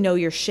and really know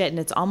your shit. And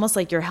it's almost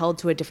like you're held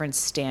to a different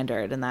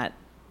standard, and that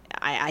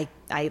I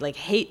like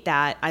hate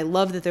that. I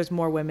love that there's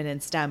more women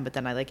in STEM, but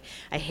then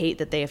I hate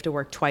that they have to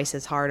work twice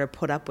as hard or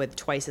put up with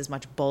twice as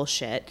much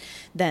bullshit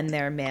than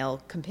their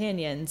male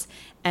companions.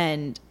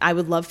 And I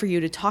would love for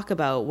you to talk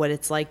about what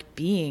it's like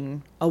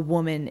being a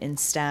woman in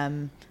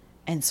STEM,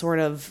 and sort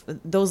of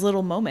those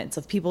little moments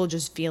of people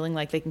just feeling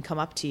like they can come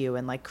up to you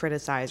and like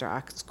criticize or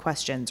ask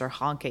questions or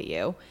honk at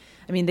you.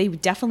 I mean, they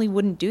definitely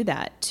wouldn't do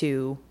that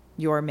to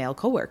your male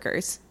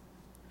coworkers.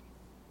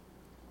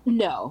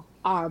 No.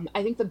 I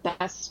think the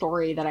best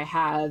story that I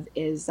have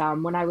is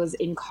when I was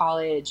in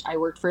college, I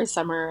worked for a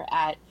summer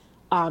at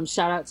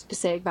shout out to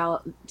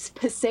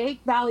Passaic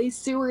Valley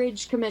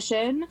Sewerage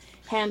Commission,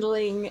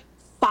 handling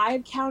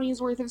 5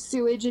 counties worth of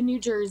sewage in New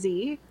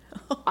Jersey.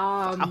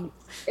 Wow.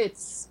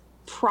 It's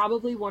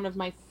probably one of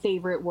my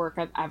favorite work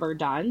I've ever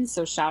done,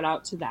 so shout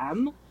out to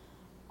them.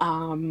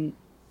 Um,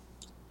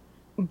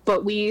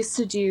 but we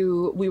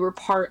were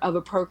part of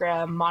a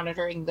program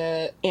monitoring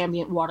the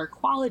ambient water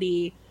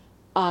quality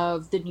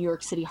of the New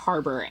York City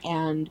harbor.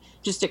 And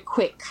just a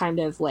quick kind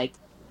of like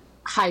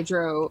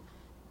hydro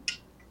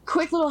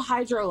quick little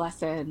hydro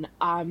lesson.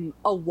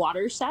 A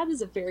watershed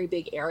is a very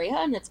big area,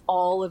 and it's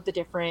all of the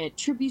different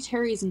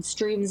tributaries and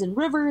streams and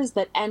rivers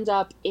that end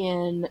up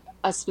in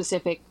a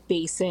specific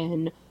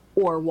basin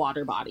or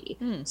water body.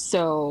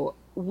 So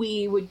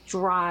we would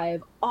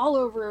drive all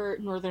over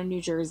northern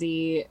New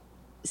Jersey,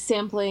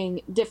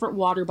 sampling different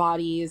water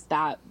bodies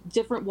that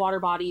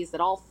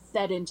all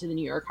fed into the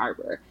New York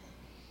Harbor.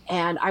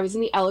 And I was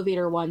in the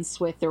elevator once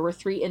there were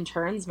 3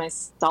 interns,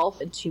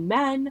 myself and 2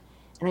 men.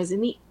 And I was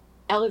in the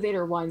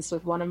elevator once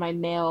with one of my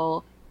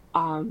male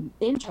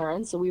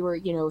interns. So we were,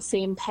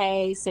 same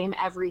pay, same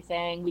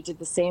everything. We did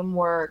the same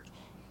work.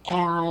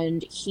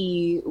 And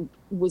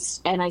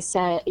I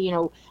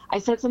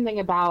said something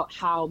about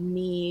how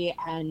me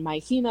and my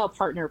female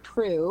partner,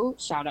 Prue,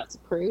 shout out to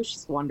Prue,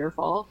 she's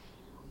wonderful.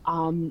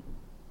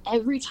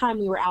 Every time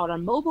we were out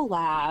on Mobile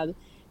Lab,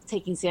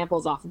 taking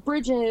samples off of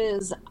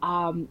bridges,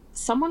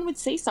 someone would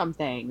say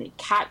something. They'd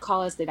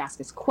catcall us, they'd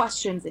ask us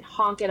questions, they'd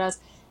honk at us.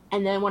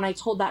 And then when I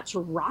told that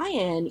to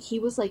Ryan, he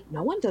was like,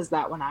 no one does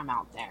that when I'm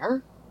out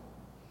there.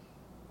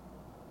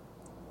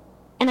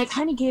 And I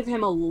kind of gave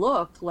him a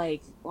look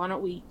like, why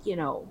don't we,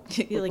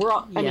 Like, we're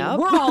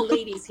all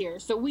ladies here,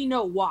 so we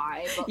know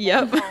why.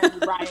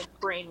 But Ryan's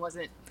brain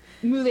wasn't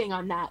moving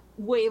on that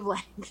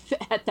wavelength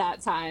at that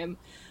time.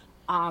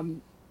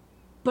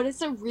 But it's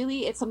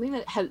something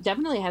that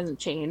definitely hasn't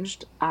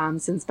changed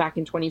since back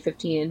in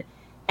 2015.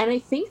 And I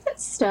think that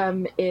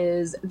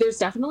there's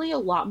definitely a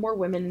lot more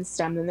women in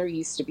STEM than there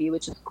used to be,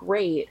 which is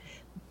great.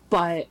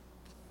 But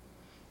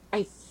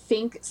I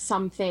think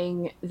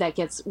something that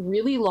gets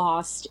really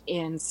lost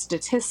in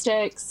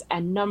statistics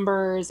and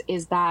numbers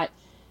is that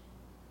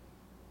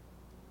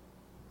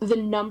the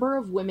number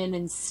of women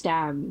in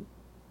STEM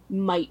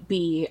might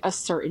be a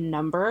certain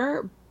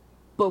number,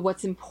 but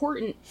what's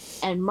important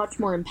and much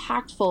more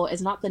impactful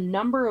is not the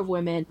number of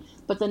women,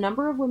 but the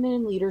number of women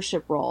in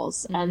leadership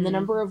roles and the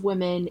number of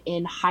women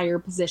in higher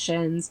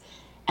positions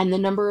and the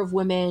number of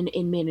women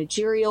in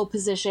managerial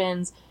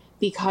positions,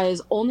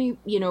 because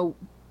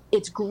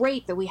it's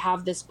great that we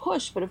have this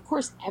push, but of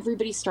course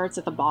everybody starts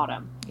at the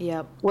bottom.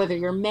 Yep. Whether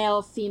you're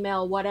male,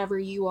 female, whatever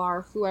you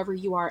are, whoever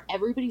you are,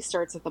 everybody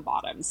starts at the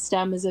bottom.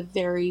 STEM is a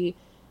very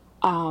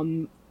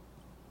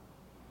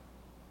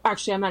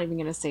actually, I'm not even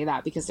going to say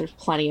that because there's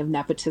plenty of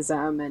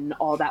nepotism and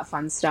all that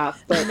fun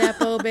stuff. But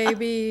Nepo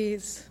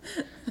babies.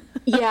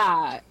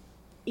 Yeah,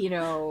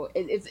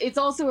 it's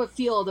also a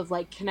field of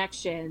like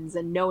connections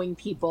and knowing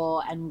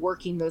people and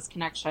working those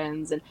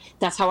connections. And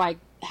that's how I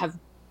have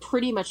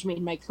pretty much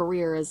made my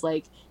career, is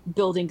like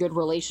building good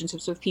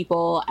relationships with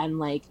people and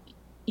like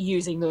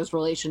using those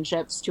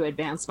relationships to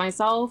advance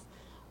myself,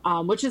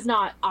 which is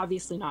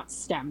obviously not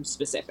STEM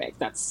specific.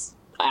 That's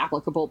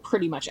applicable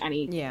pretty much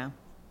any. Yeah.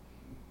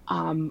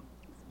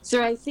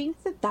 So I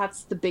think that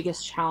that's the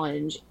biggest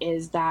challenge,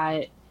 is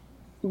that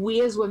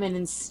we as women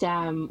in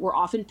STEM, we're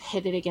often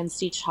pitted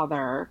against each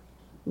other.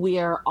 We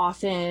are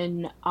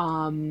often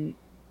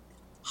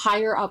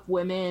higher up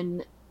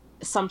women.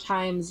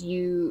 Sometimes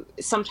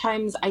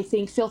I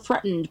think feel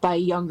threatened by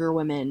younger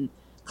women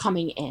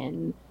coming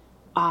in.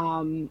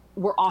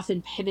 We're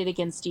often pitted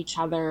against each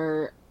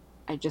other.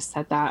 I just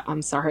said that.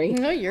 I'm sorry.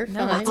 No, you're fine.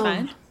 No, that's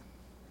fine.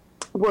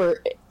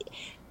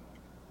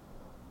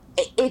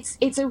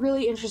 It's a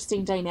really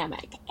interesting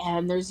dynamic,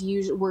 and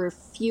we're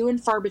few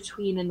and far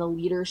between in the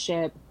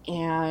leadership,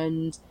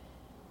 and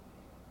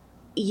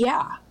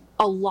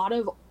a lot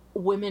of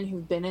women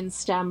who've been in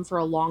STEM for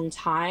a long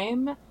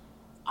time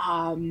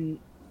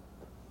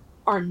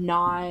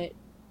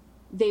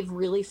they've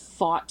really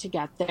fought to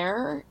get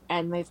there,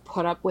 and they've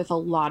put up with a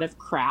lot of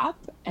crap.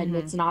 And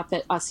it's not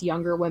that us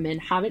younger women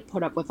haven't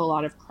put up with a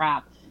lot of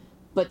crap,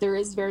 but there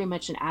is very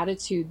much an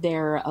attitude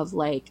there of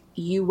like,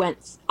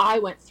 I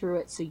went through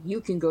it, so you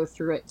can go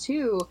through it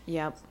too.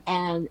 Yep.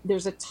 And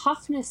there's a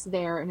toughness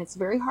there, and it's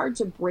very hard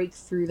to break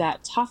through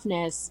that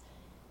toughness.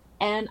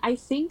 And I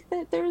think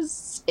that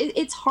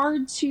it's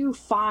hard to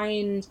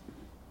find,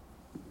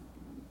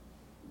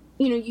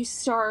 you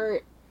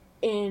start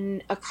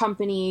in a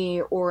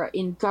company or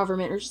in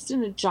government or just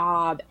in a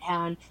job,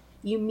 and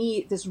you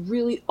meet this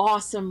really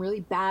awesome,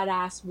 really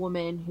badass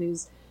woman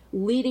who's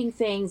leading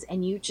things,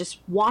 and you just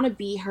want to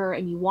be her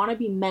and you want to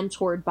be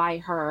mentored by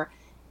her,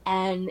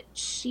 and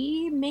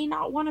she may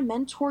not want to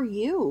mentor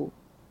you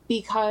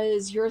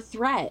because you're a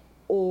threat,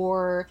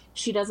 or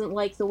she doesn't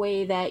like the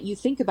way that you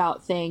think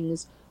about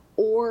things,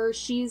 or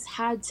she's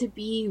had to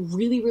be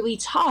really, really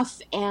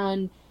tough,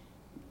 and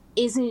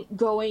isn't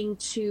going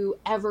to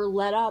ever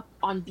let up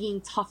on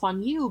being tough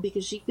on you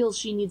because she feels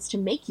she needs to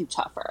make you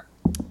tougher.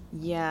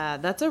 Yeah,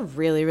 that's a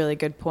really, really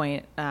good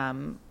point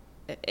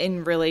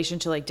in relation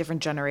to like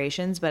different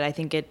generations. But I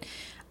think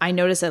I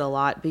notice it a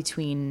lot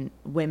between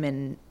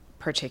women,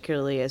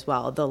 particularly as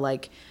well. The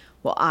like,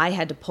 well, I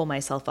had to pull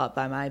myself up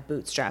by my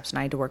bootstraps and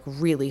I had to work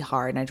really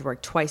hard and I had to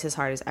work twice as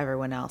hard as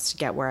everyone else to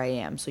get where I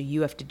am. So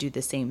you have to do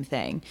the same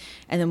thing.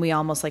 And then we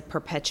almost like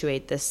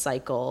perpetuate this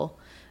cycle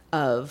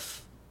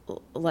of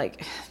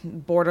like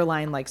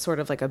borderline, like sort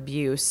of like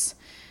abuse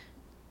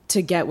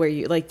to get where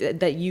you like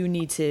that you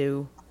need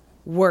to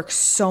work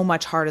so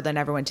much harder than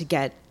everyone to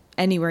get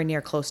anywhere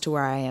near close to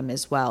where I am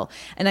as well.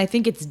 And I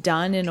think it's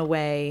done in a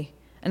way,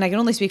 and I can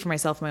only speak for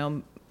myself, my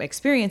own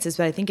experiences,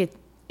 but I think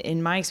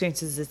in my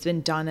experiences, it's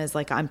been done as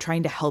like, I'm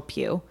trying to help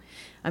you.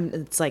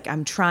 It's like,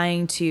 I'm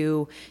trying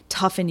to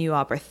toughen you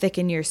up or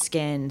thicken your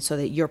skin so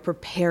that you're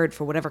prepared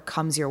for whatever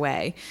comes your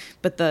way.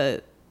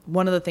 But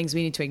one of the things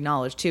we need to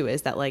acknowledge too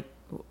is that like,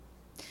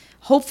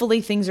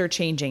 hopefully things are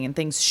changing and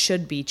things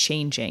should be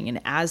changing. And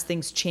as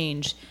things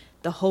change,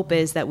 the hope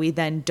is that we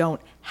then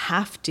don't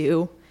have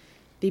to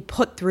be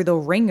put through the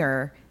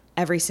ringer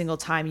every single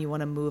time you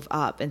want to move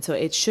up. And so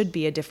it should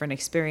be a different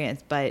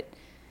experience, but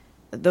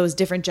those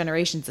different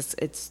generations,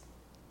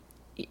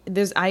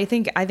 I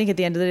think at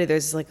the end of the day,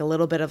 there's like a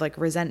little bit of like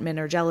resentment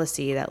or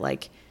jealousy that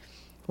like,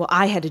 well,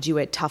 I had to do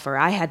it tougher.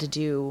 I had to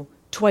do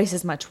twice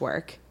as much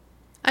work.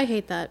 I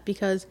hate that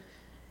because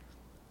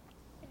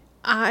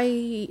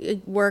I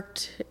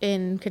worked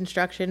in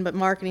construction, but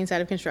marketing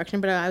side of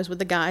construction, but I was with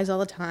the guys all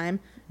the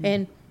time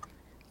and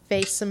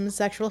faced some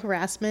sexual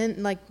harassment,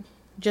 like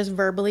just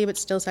verbally, but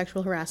still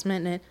sexual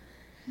harassment. And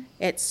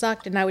it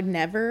sucked. And I would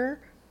never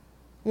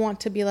want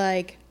to be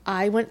like,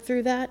 I went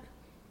through that,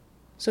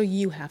 so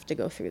you have to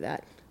go through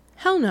that.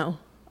 Hell no.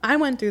 I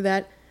went through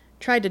that,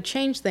 tried to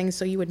change things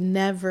so you would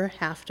never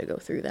have to go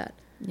through that.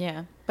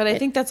 Yeah. But I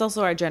think that's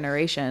also our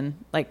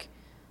generation. Like,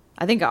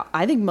 I think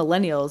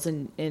millennials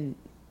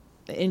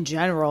in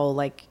general,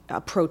 like,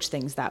 approach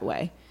things that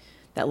way.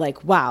 That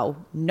like, wow,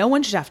 no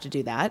one should have to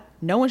do that.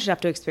 No one should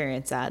have to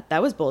experience that.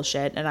 That was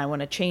bullshit, and I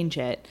want to change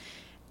it.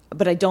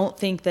 But I don't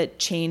think that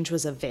change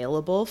was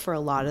available for a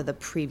lot of the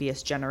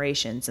previous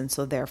generations. And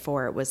so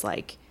therefore it was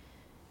like,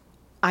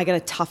 I got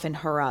to toughen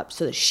her up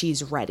so that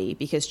she's ready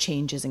because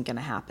change isn't going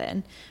to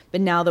happen.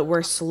 But now that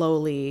we're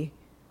slowly,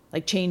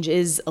 like change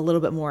is a little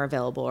bit more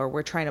available, or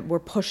we're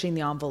pushing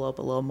the envelope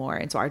a little more.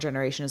 And so our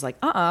generation is like,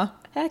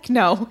 heck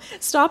no,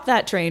 stop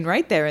that train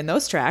right there in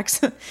those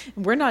tracks.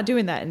 We're not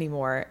doing that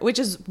anymore, which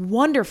is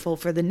wonderful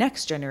for the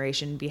next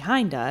generation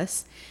behind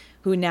us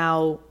who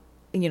now,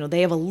 you know,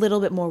 they have a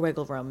little bit more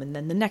wiggle room, and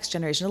then the next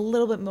generation, a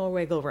little bit more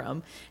wiggle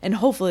room. And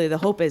hopefully the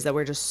hope is that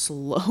we're just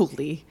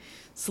slowly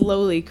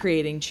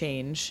creating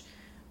change.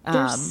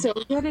 They're so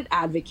good at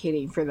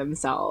advocating for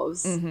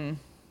themselves. Mm-hmm.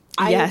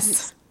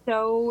 Yes.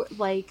 So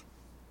like,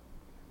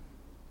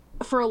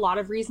 for a lot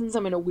of reasons,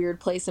 I'm in a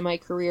weird place in my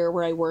career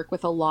where I work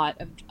with a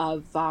lot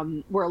of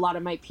where a lot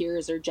of my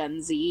peers are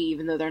Gen Z,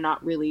 even though they're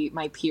not really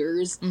my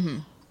peers. Mm-hmm.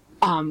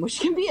 Which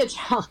can be a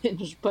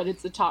challenge, but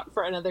it's a talk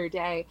for another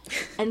day.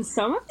 And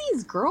some of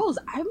these girls,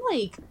 I'm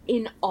like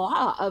in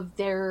awe of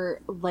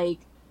their like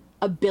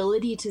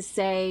ability to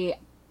say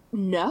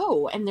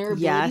no and their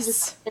ability to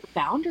set their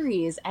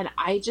boundaries. And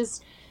I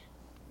just,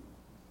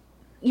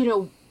 you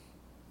know,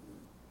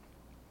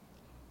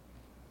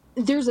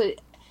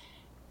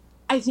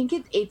 I think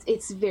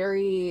it's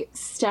very,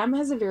 STEM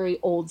has a very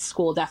old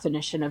school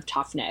definition of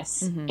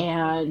toughness. Mm-hmm.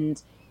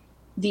 And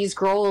these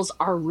girls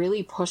are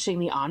really pushing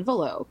the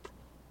envelope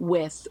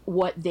with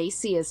what they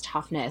see as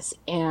toughness.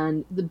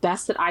 And the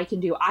best that I can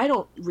do, I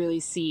don't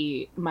really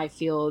see my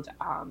field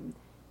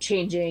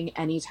changing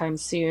anytime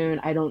soon.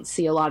 I don't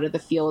see a lot of the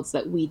fields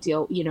that we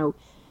deal, you know,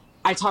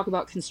 I talk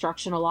about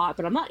construction a lot,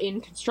 but I'm not in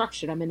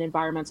construction. I'm in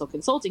environmental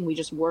consulting. We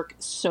just work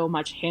so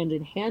much hand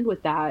in hand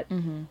with that.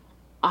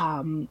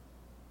 Mm-hmm.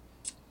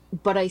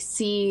 But I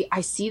see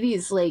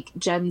these like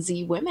Gen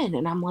Z women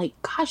and I'm like,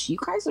 gosh, you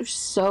guys are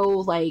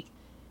so good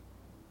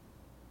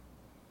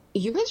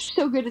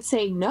at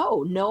saying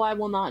no, I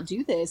will not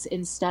do this,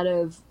 instead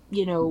of,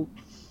 you know,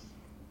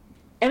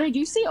 and I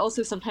do see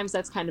also sometimes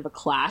that's kind of a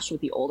clash with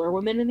the older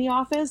women in the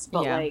office,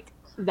 but like,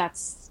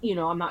 that's, you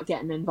know, I'm not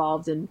getting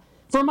involved in,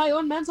 for my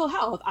own mental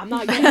health, I'm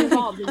not getting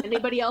involved in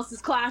anybody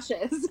else's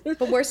clashes.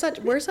 But we're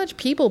such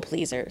people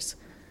pleasers.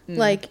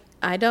 Like,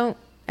 I don't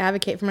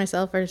advocate for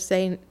myself or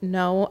say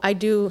no. I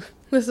do,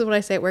 this is what I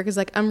say at work, is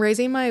like, I'm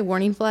raising my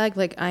warning flag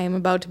like I am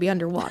about to be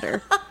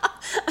underwater.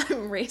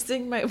 I'm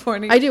raising my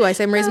warning. I do. I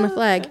say I'm raising my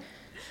flag.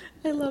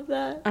 I love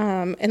that.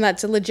 And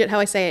that's legit how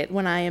I say it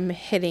when I am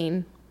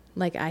hitting,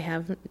 like I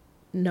have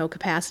no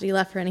capacity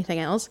left for anything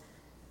else.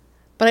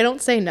 But I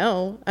don't say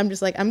no. I'm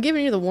just like, I'm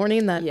giving you the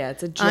warning that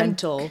it's a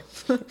gentle.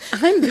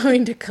 I'm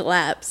going to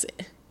collapse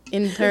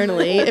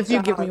internally if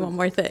you give me one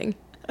more thing.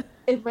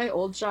 In my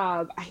old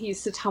job, I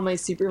used to tell my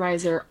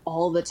supervisor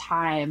all the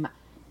time,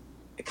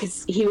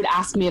 because he would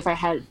ask me if I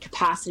had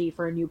capacity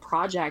for a new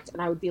project,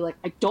 and I would be like,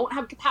 I don't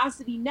have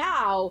capacity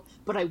now,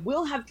 but I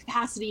will have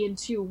capacity in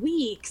 2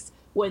 weeks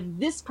when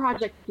this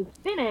project is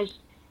finished.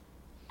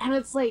 And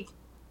it's like,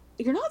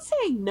 you're not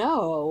saying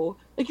no.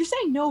 Like, you're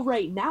saying no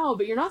right now,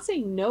 but you're not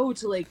saying no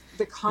to like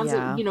the concept,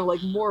 Yeah. you know,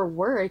 like more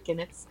work. And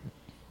it's,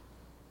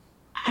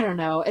 I don't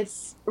know,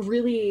 it's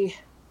really,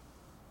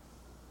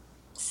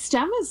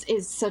 STEM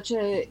is such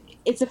a,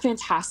 it's a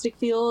fantastic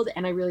field,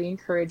 and I really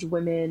encourage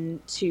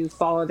women to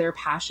follow their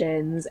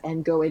passions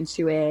and go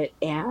into it.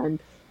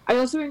 And I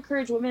also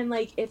encourage women,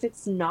 like, if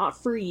it's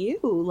not for you,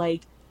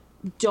 like,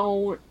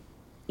 don't,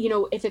 you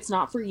know, if it's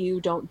not for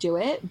you, don't do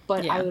it.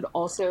 But Yeah. I would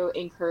also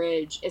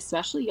encourage,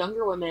 especially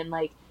younger women,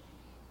 like,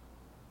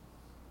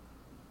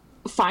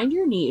 find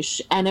your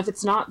niche. And if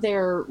it's not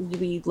there,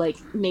 really, like,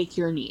 make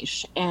your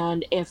niche.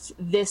 And if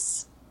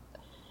this,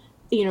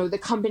 you know, the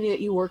company that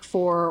you work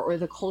for or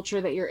the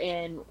culture that you're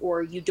in,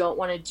 or you don't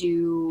want to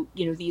do,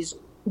 you know, these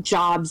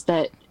jobs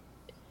that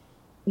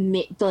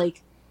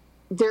like,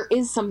 there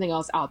is something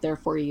else out there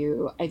for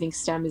you. I think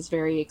STEM is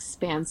very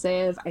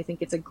expansive. I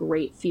think it's a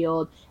great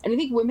field, and I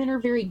think women are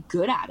very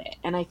good at it.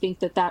 And I think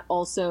that that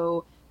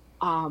also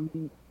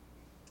can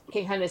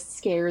kind of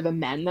scare the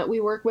men that we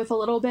work with a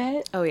little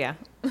bit. Oh yeah.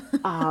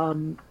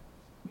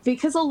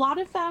 Because a lot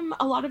of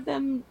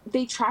them,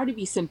 they try to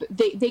be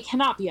they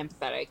cannot be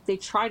empathetic. They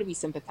try to be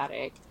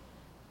sympathetic.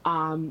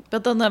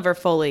 But they'll never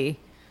fully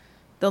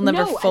No,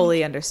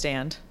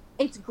 understand.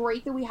 it's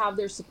great that we have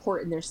their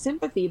support and their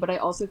sympathy, but I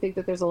also think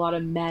that there's a lot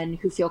of men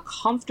who feel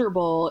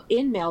comfortable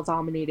in male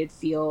dominated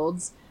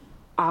fields.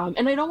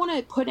 And I don't want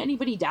to put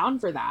anybody down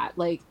for that.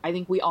 Like, I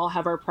think we all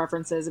have our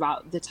preferences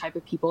about the type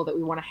of people that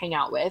we want to hang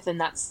out with,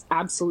 and that's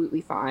absolutely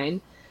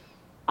fine.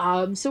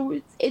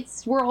 So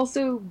we're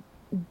also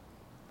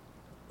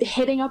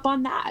hitting up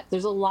on that.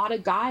 There's a lot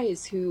of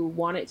guys who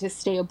want it to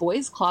stay a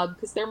boys club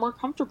because they're more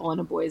comfortable in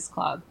a boys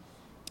club.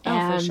 Oh,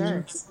 And for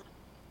sure.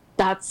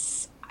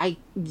 that's, I'd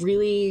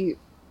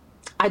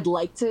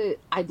like to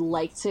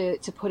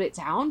put it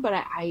down, but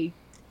I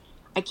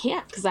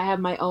can't, because I have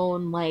my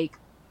own, like,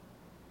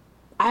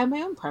 I have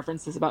my own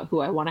preferences about who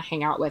I want to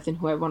hang out with and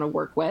who I want to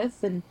work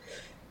with. And,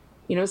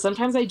 you know,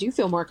 sometimes I do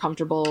feel more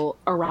comfortable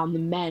around the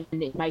men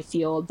in my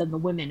field than the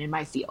women in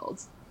my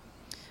field.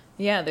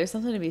 Yeah, there's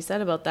something to be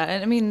said about that.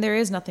 And I mean, there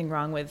is nothing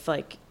wrong with,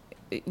 like,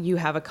 you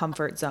have a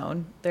comfort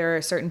zone. There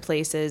are certain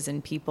places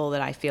and people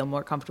that I feel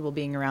more comfortable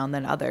being around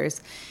than others.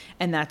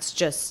 And that's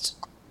just,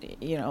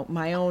 you know,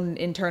 my own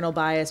internal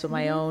bias, but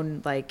my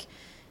own, like,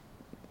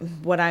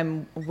 what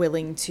I'm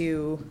willing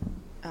to,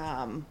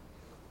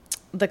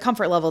 the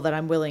comfort level that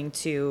I'm willing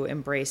to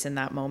embrace in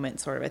that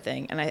moment, sort of a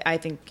thing. And I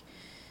think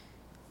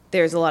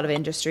there's a lot of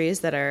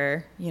industries that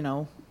are, you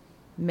know,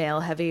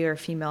 male heavy or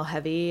female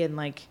heavy, and,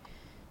 like,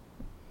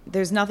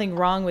 there's nothing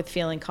wrong with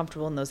feeling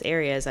comfortable in those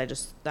areas. I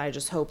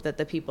just hope that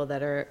the people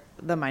that are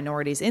the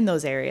minorities in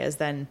those areas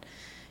then,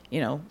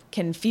 you know,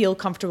 can feel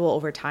comfortable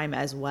over time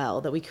as well,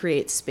 that we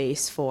create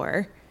space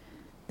for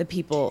the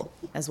people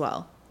as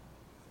well.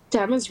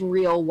 STEM is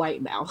real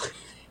white male.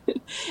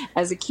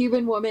 As a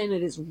Cuban woman,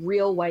 it is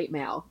real white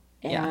male.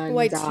 Yeah. And,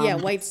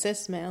 white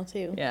cis male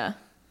too. Yeah.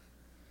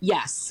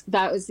 yes,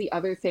 that was the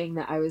other thing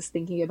that I was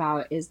thinking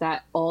about, is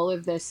that all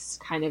of this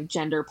kind of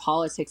gender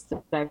politics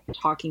that I'm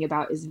talking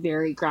about is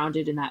very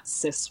grounded in that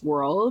cis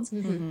world.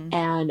 Mm-hmm.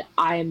 And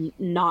I'm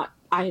not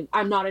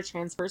a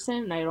trans person,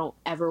 and I don't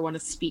ever want to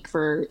speak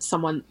for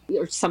someone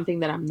or something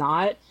that I'm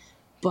not,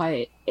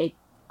 but I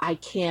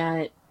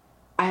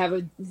have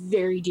a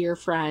very dear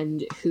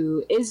friend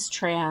who is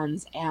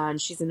trans,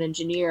 and she's an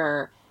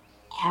engineer,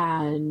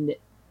 and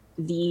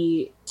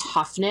the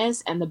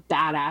toughness and the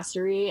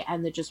badassery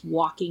and the just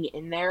walking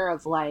in there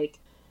of, like,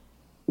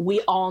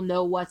 we all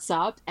know what's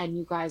up and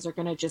you guys are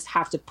gonna just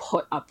have to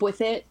put up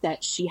with it,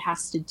 that she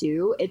has to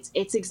do,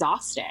 it's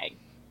exhausting.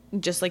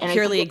 Just, like, And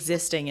purely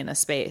existing in a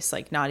space,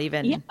 like, not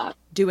even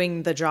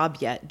doing the job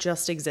yet,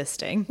 just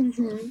existing.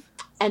 Mm-hmm.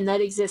 And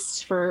that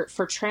exists for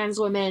trans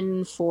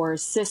women, for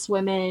cis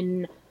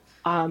women.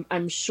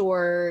 I'm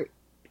sure,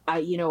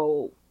 you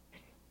know,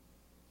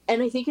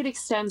 and I think it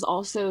extends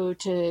also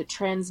to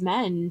trans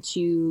men,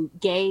 to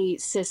gay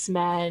cis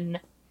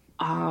men.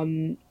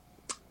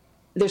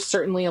 There's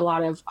certainly a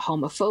lot of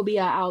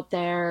homophobia out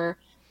there.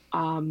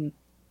 You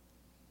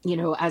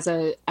know, as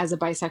a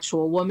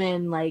bisexual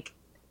woman, like,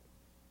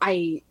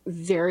 I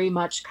very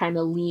much kind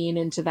of lean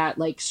into that,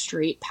 like,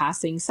 straight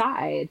passing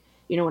side.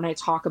 You know, when I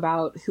talk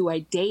about who I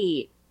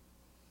date,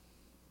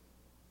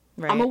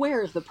 Right. I'm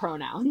aware of the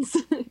pronouns.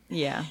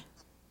 Yeah.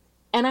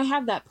 And I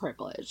have that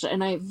privilege,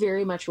 and I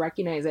very much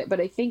recognize it. But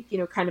I think, you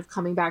know, kind of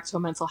coming back to a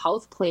mental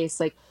health place,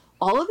 like,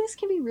 all of this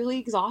can be really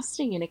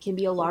exhausting, and it can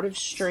be a lot of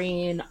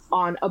strain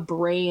on a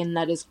brain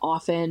that is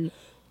often,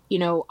 you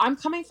know, I'm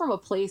coming from a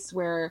place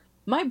where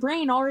my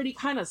brain already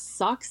kind of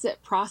sucks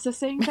at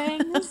processing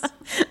things.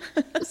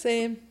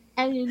 Same.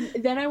 And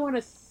then I want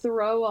to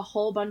throw a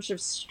whole bunch of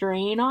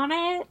strain on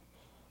it.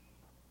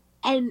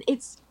 And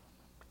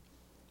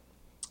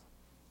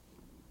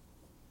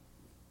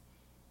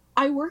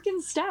I work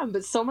in STEM,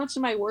 but so much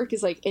of my work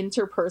is like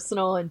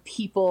interpersonal and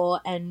people.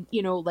 And,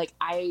 you know, like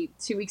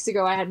 2 weeks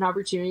ago, I had an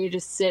opportunity to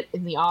sit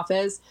in the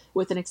office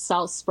with an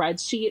Excel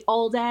spreadsheet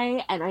all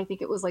day. And I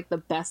think it was like the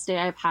best day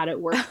I've had at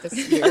work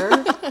this year.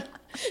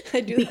 I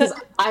do Because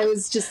that. I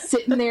was just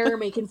sitting there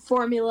making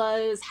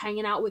formulas,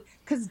 hanging out with,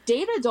 because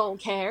data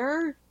don't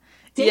care.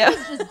 Data's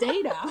just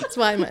data. That's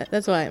why I'm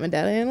a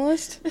data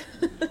analyst.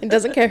 It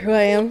doesn't care who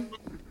I am.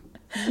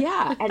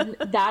 Yeah, and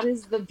that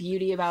is the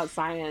beauty about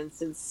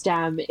science and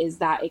STEM, is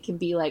that it can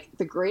be like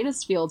the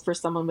greatest field for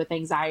someone with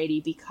anxiety,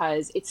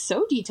 because it's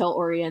so detail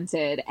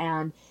oriented,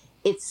 and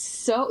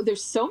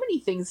there's so many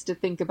things to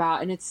think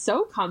about, and it's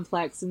so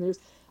complex, and there's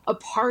a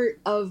part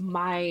of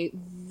my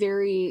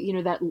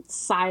that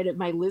side of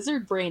my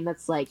lizard brain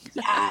that's like,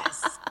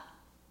 yes,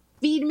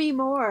 feed me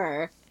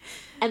more.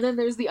 And then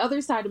there's the other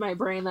side of my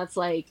brain that's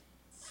like,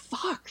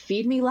 fuck,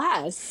 feed me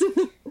less.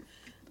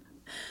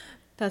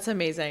 That's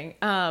amazing.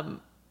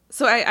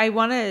 So I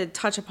want to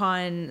touch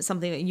upon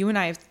something that you and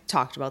I have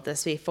talked about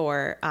this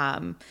before,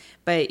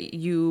 but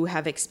you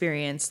have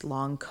experienced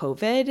long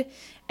COVID,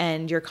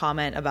 and your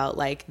comment about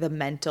like the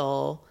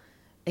mental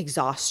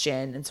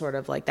exhaustion and sort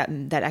of like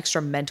that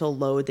extra mental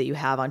load that you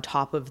have on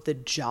top of the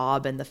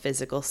job and the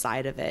physical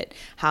side of it.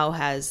 How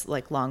has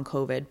like long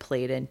COVID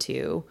played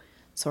into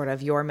sort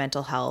of your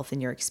mental health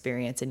and your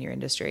experience in your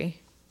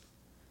industry?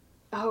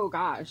 Oh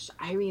gosh.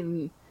 I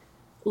mean,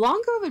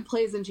 long COVID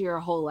plays into your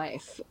whole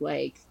life.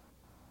 Like,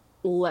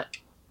 your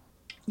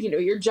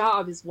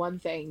job is one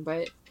thing,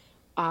 but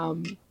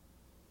long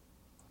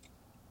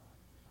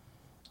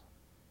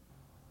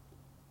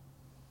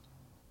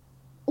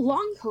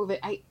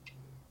COVID,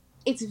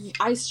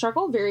 I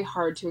struggle very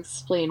hard to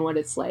explain what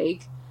it's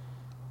like.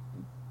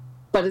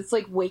 But it's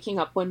like waking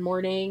up one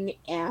morning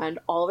and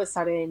all of a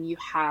sudden you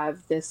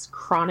have this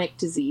chronic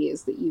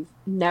disease that you've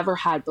never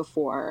had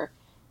before,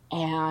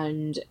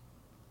 and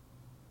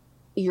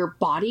your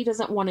body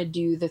doesn't want to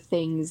do the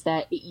things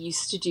that it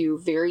used to do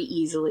very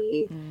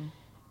easily.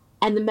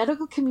 And the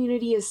medical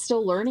community is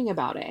still learning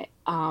about it.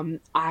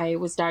 I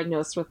was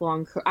diagnosed with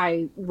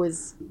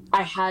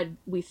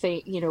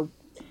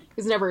it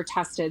was never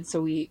tested,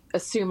 so we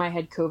assume I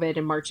had COVID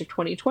in March of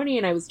 2020,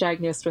 and I was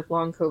diagnosed with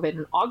long COVID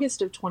in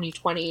August of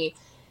 2020.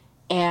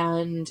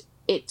 And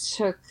it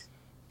took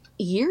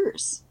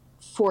years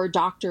for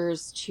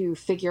doctors to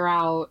figure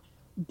out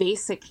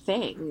basic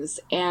things.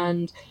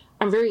 And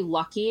I'm very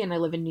lucky, and I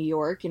live in New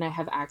York, and I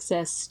have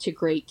access to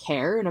great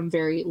care, and I'm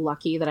very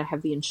lucky that I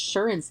have the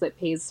insurance that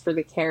pays for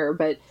the care.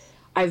 But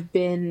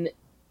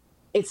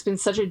it's been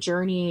such a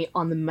journey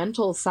on the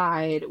mental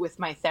side with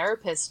my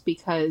therapist,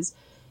 because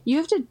you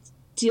have to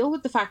deal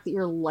with the fact that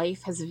your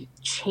life has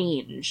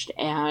changed.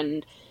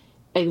 And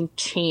I think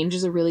change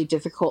is a really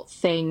difficult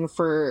thing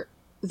for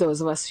those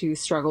of us who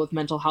struggle with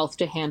mental health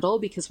to handle,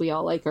 because we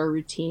all like our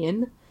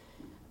routine.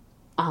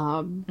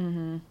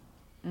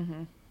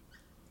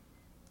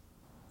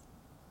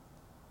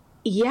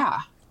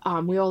 Yeah,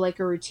 we all like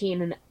a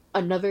routine. And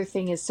another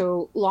thing is,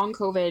 so long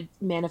COVID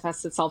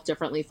manifests itself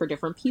differently for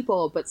different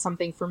people, but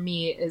something for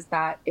me is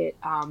that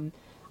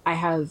I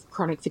have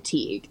chronic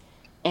fatigue.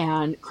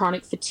 And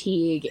chronic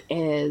fatigue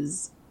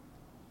is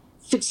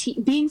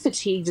being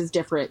fatigued is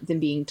different than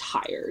being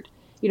tired.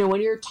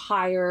 When you're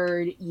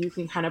tired, you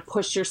can kind of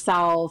push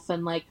yourself,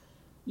 and like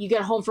you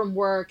get home from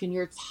work and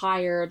you're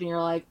tired and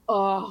you're like,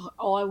 oh,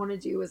 all I want to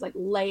do is like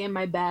lay in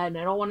my bed and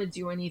I don't want to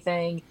do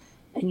anything.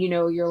 And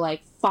you're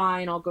like,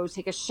 fine, I'll go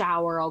take a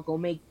shower, I'll go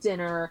make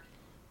dinner.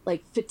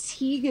 Like,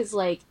 fatigue is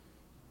like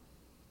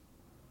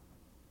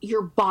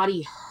your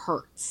body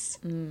hurts.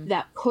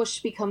 That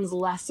push becomes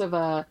less of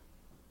a,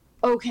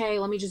 okay,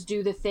 let me just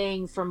do the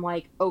thing, from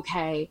like,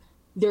 okay,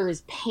 there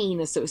is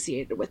pain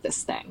associated with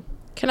this thing.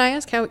 Can I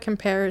ask how it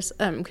compares?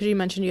 Because you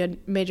mentioned you had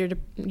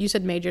you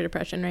said major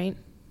depression, right?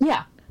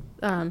 Yeah.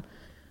 I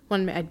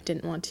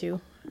didn't want to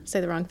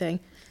say the wrong thing.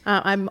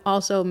 I'm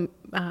also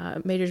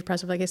major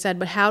depressive, like I said,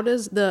 but how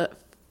does the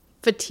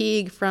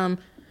fatigue from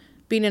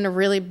being in a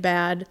really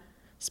bad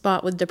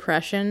spot with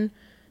depression,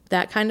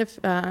 that kind of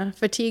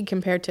fatigue,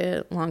 compared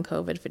to long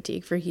COVID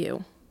fatigue for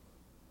you?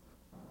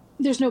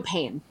 There's no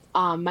pain.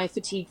 My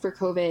fatigue for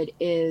COVID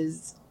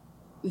is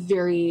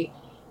very,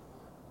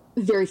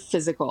 very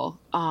physical.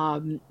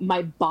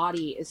 My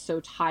body is so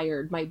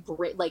tired. My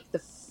brain, like the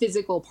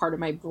physical part of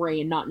my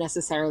brain, not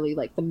necessarily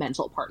like the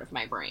mental part of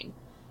my brain.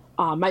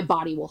 My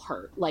body will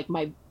hurt. Like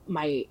my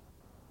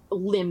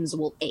limbs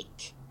will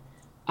ache.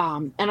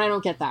 And I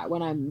don't get that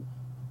when I'm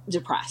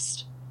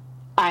depressed.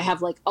 I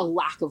have like a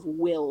lack of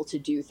will to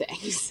do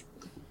things.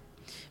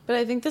 But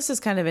I think this is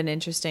kind of an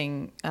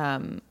interesting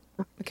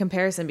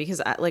comparison, because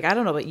I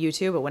don't know about you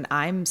too, but when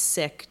I'm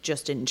sick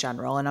just in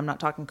general, and I'm not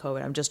talking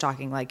COVID, I'm just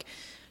talking like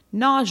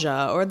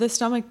nausea or the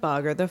stomach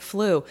bug or the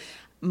flu,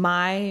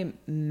 my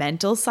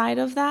mental side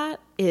of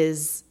that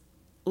is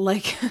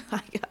like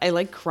I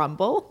like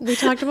crumble. We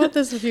talked about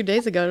this a few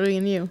days ago, me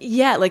and you.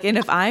 Yeah, like, and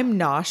if I'm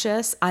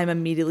nauseous, I'm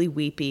immediately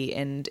weepy,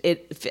 and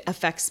it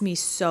affects me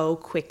so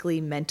quickly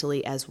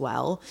mentally as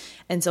well.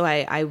 And so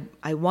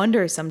I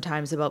wonder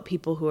sometimes about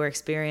people who are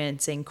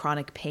experiencing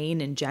chronic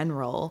pain in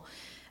general,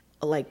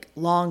 like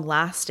long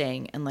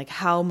lasting, and like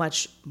how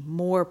much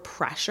more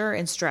pressure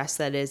and stress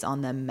that is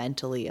on them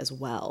mentally as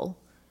well.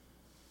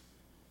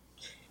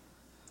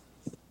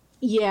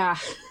 Yeah.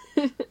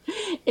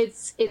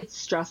 It's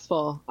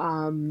stressful.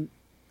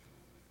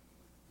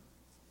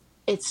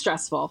 It's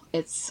stressful.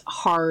 It's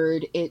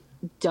hard. It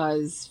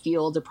does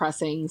feel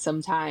depressing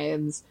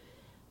sometimes.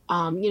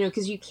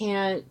 Because you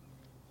can't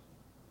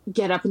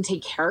get up and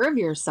take care of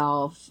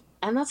yourself.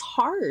 And that's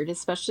hard,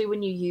 especially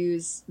when you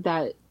use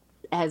that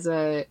as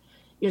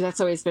that's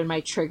always been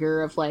my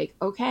trigger of like,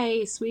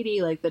 okay,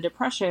 sweetie, like the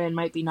depression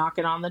might be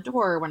knocking on the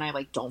door when I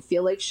like don't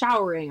feel like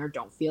showering or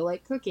don't feel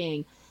like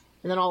cooking.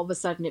 And then all of a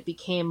sudden it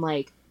became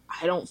like,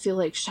 I don't feel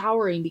like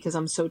showering because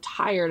I'm so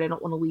tired. I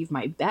don't want to leave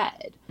my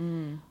bed.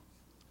 And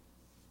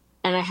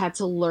I had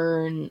to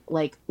learn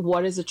like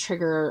what is a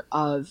trigger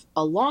of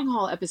a long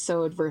haul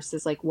episode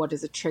versus like what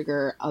is a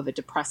trigger of a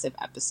depressive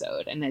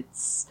episode. And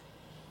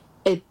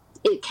it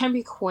can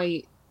be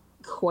quite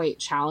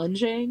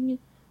challenging.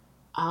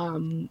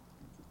 And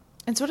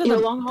sort of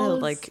Long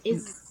haul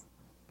is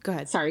go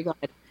ahead. Sorry, go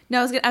ahead. No,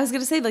 I was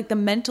gonna say like the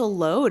mental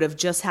load of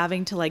just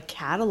having to like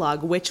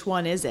catalog which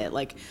one is it,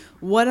 like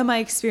what am I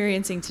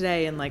experiencing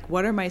today, and like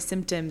what are my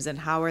symptoms and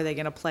how are they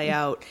gonna play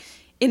out,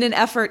 in an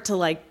effort to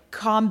like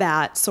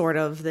combat sort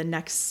of the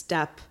next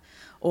step,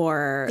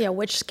 or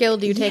Which skill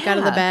do you take out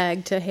of the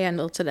bag to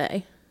handle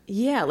today?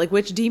 Yeah, like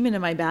which demon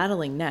am I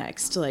battling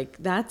next? Like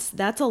that's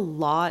a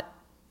lot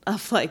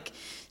of like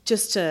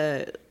just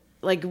to,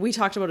 like we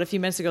talked about a few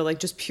minutes ago, like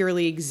just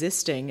purely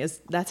existing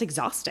that's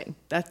exhausting.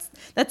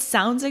 That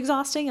sounds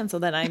exhausting, and so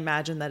then I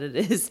imagine that it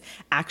is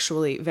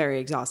actually very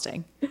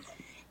exhausting.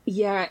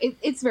 Yeah,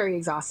 it's very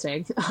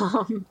exhausting.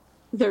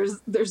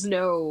 There's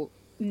no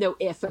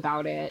if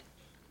about it.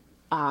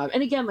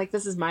 And again, like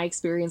this is my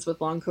experience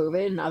with long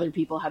COVID, and other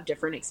people have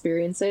different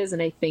experiences.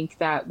 And I think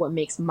that what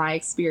makes my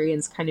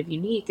experience kind of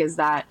unique is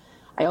that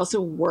I also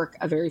work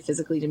a very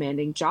physically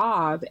demanding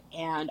job,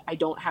 and I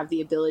don't have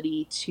the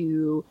ability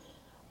to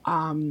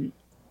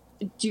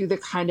do the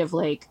kind of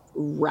like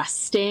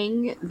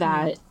resting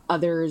that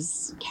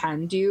others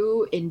can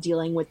do in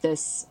dealing with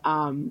this,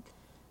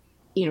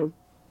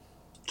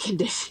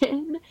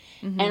 condition.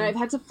 And I've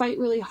had to fight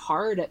really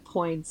hard at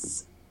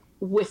points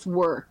with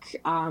work,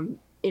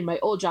 in my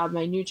old job,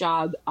 my new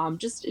job,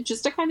 just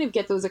to kind of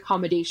get those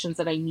accommodations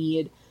that I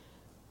need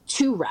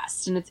to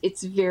rest. And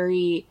it's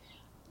very,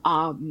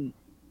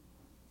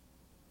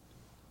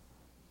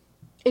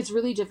 it's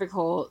really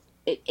difficult.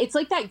 It's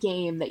like that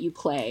game that you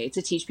play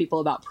to teach people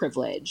about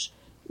privilege,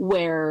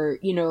 where,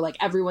 like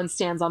everyone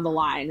stands on the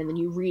line and then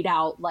you read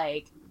out,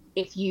 like,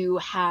 if you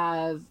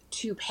have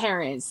two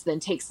parents, then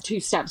takes 2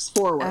 steps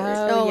forward.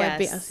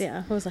 Yes.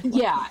 Yeah. I was like, what?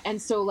 Yeah.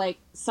 And so like,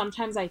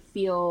 sometimes I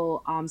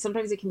feel,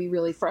 sometimes it can be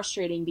really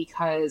frustrating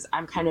because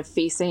I'm kind of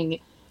facing,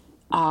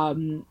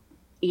 I'm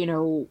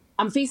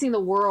facing the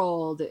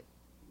world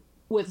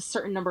with a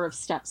certain number of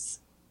steps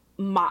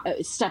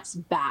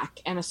back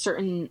and a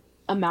certain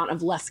amount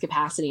of less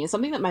capacity. And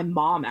something that my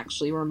mom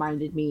actually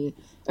reminded me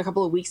a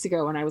couple of weeks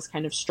ago when I was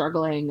kind of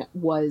struggling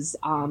was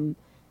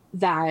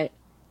that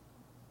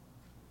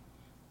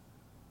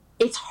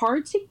it's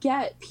hard to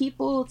get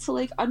people to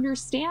like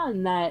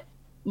understand that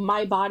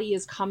my body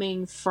is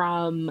coming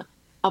from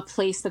a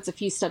place that's a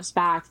few steps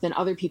back than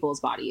other people's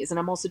bodies. And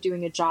I'm also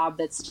doing a job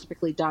that's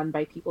typically done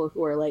by people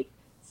who are like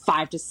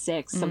 5 to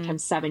 6,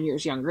 sometimes 7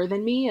 years younger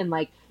than me. And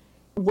like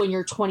when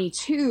you're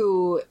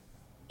 22,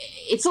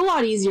 it's a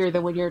lot easier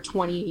than when you're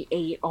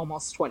 28,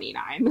 almost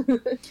 29.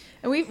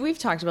 And we've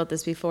talked about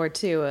this before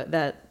too,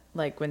 that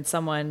like when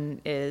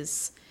someone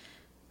is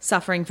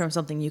suffering from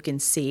something you can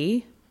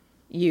see,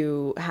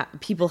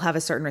 people have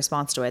a certain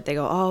response to it. They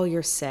go, oh,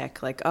 you're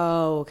sick. Like,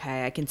 oh,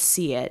 okay, I can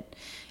see it.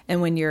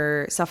 And when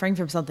you're suffering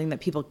from something that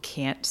people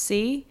can't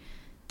see,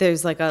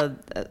 there's like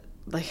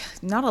like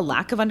not a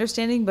lack of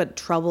understanding, but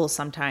trouble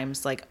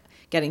sometimes like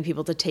getting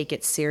people to take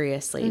it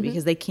seriously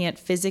because they can't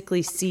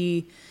physically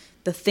see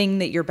the thing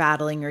that you're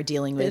battling or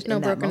dealing with. There's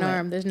no broken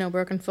arm. There's no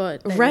broken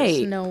foot.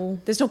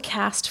 There's no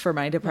cast for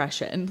my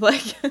depression.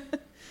 Like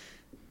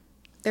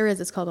there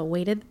is. It's called a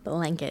weighted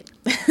blanket.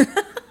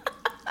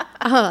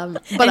 And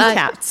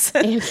cats.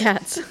 And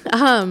cats.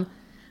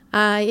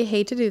 I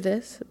hate to do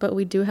this, but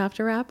we do have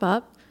to wrap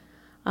up.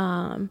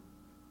 But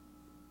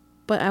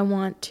I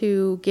want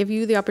to give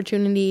you the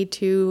opportunity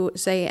to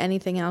say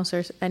anything else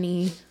or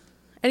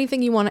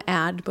anything you want to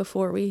add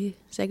before we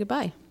say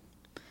goodbye.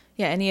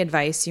 Yeah, any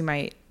advice you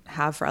might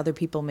have for other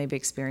people maybe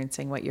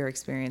experiencing what you're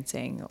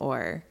experiencing,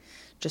 or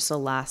just a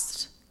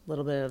last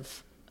little bit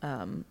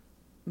of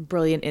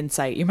brilliant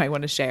insight you might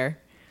want to share.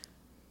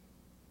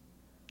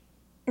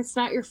 It's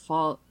not your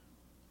fault.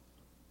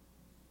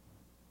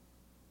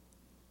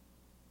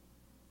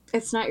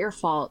 It's not your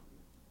fault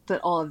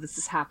that all of this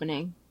is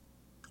happening.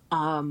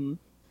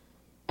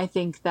 I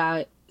think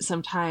that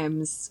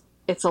sometimes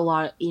it's a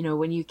lot,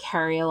 when you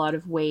carry a lot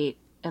of weight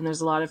and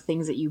there's a lot of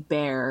things that you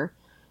bear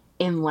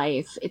in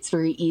life, it's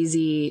very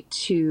easy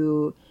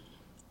to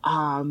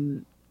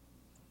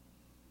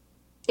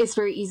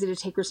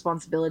take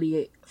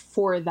responsibility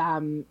for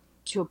them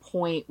to a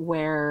point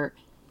where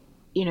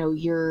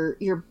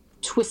you're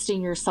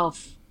twisting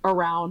yourself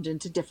around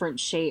into different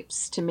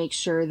shapes to make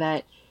sure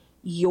that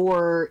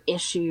your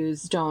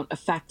issues don't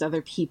affect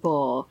other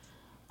people,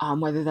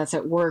 whether that's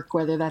at work,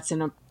 whether that's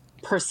in a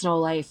personal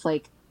life.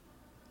 Like,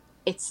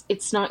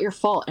 it's not your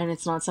fault, and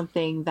it's not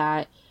something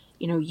that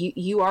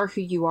you are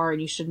who you are,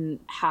 and you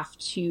shouldn't have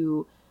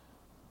to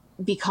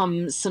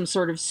become some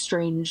sort of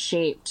strange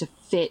shape to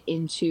fit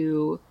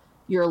into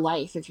your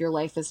life. If your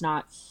life is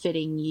not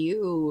fitting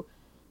you,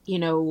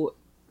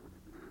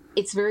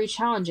 it's very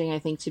challenging, I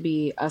think, to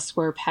be a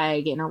square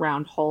peg in a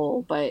round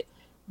hole. But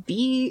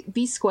be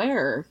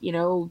square,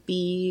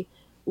 be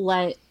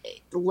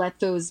let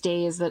those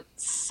days that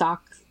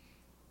suck,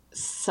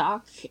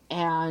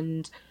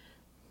 and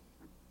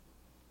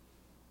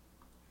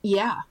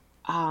yeah,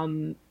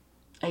 I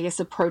guess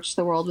approach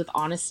the world with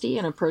honesty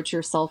and approach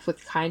yourself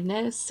with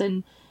kindness,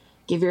 and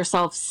give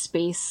yourself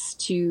space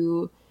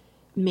to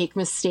make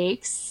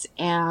mistakes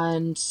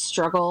and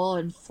struggle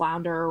and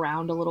flounder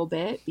around a little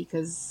bit,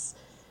 because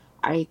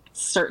I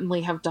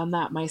certainly have done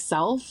that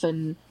myself.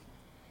 And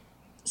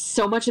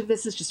so much of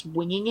this is just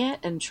winging it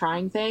and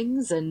trying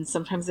things, and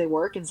sometimes they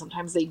work and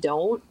sometimes they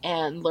don't,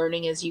 and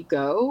learning as you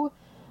go.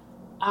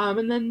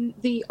 And then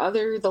the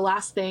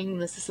last thing,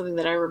 this is something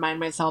that I remind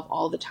myself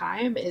all the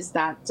time, is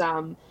that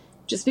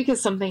just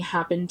because something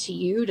happened to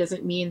you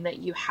doesn't mean that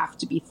you have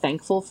to be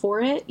thankful for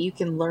it. You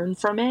can learn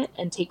from it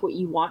and take what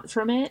you want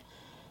from it,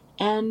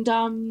 and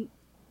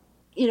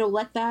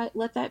let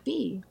that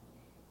be.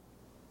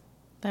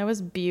 That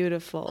was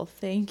beautiful.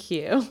 Thank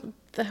you.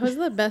 That was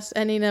the best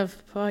ending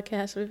of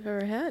podcast we've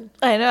ever had.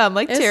 I know. I'm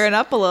like tearing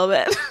up a little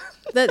bit.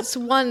 That's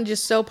one,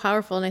 just so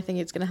powerful, and I think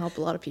it's going to help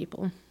a lot of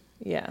people.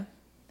 Yeah.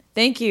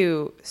 Thank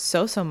you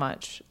so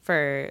much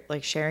for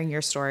sharing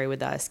your story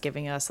with us,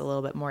 giving us a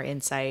little bit more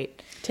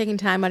insight. Taking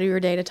time out of your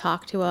day to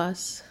talk to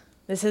us.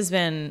 This has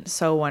been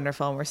so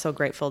wonderful, and we're so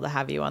grateful to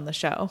have you on the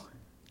show.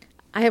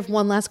 I have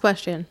one last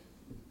question.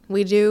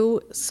 We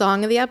do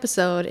Song of the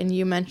Episode, and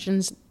you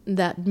mentioned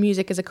that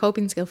music is a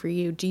coping skill for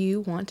you. Do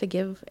you want to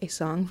give a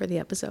song for the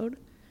episode?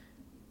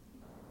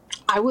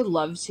 I would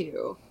love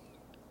to.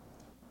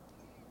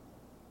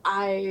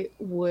 I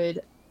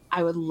would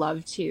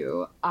love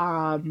to.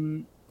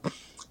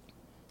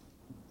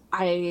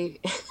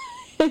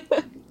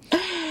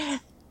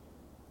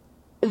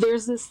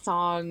 There's this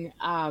song,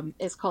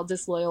 it's called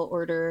Disloyal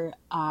Order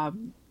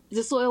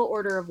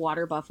of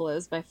Water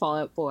Buffaloes by Fall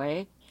Out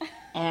Boy.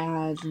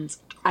 And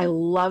I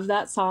love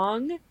that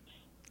song.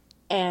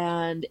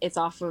 And it's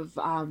off of,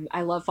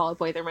 I love Fall Out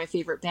Boy. They're my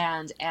favorite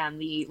band. And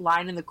the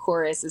line in the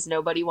chorus is,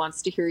 "Nobody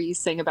wants to hear you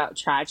sing about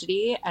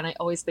tragedy." And I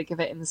always think of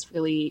it in this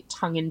really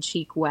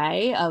tongue-in-cheek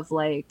way of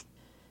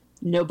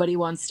nobody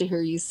wants to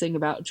hear you sing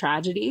about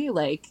tragedy.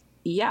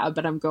 Yeah,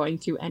 but I'm going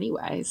to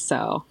anyway.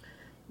 So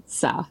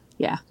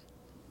yeah.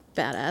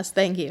 Badass.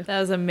 Thank you. That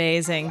was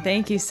amazing.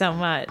 Thank you so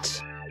much.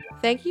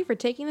 Thank you for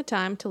taking the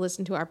time to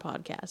listen to our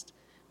podcast.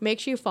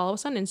 Make sure you follow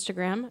us on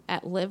Instagram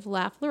at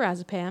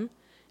livelaughlorazepam,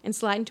 and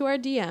slide into our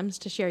DMs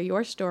to share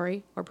your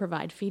story or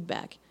provide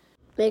feedback.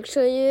 Make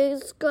sure you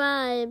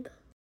subscribe.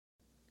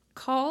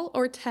 Call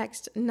or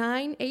text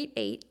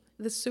 988,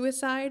 the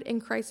Suicide and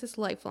Crisis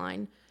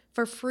Lifeline,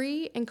 for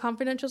free and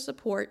confidential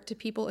support to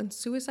people in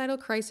suicidal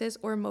crisis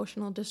or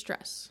emotional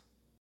distress.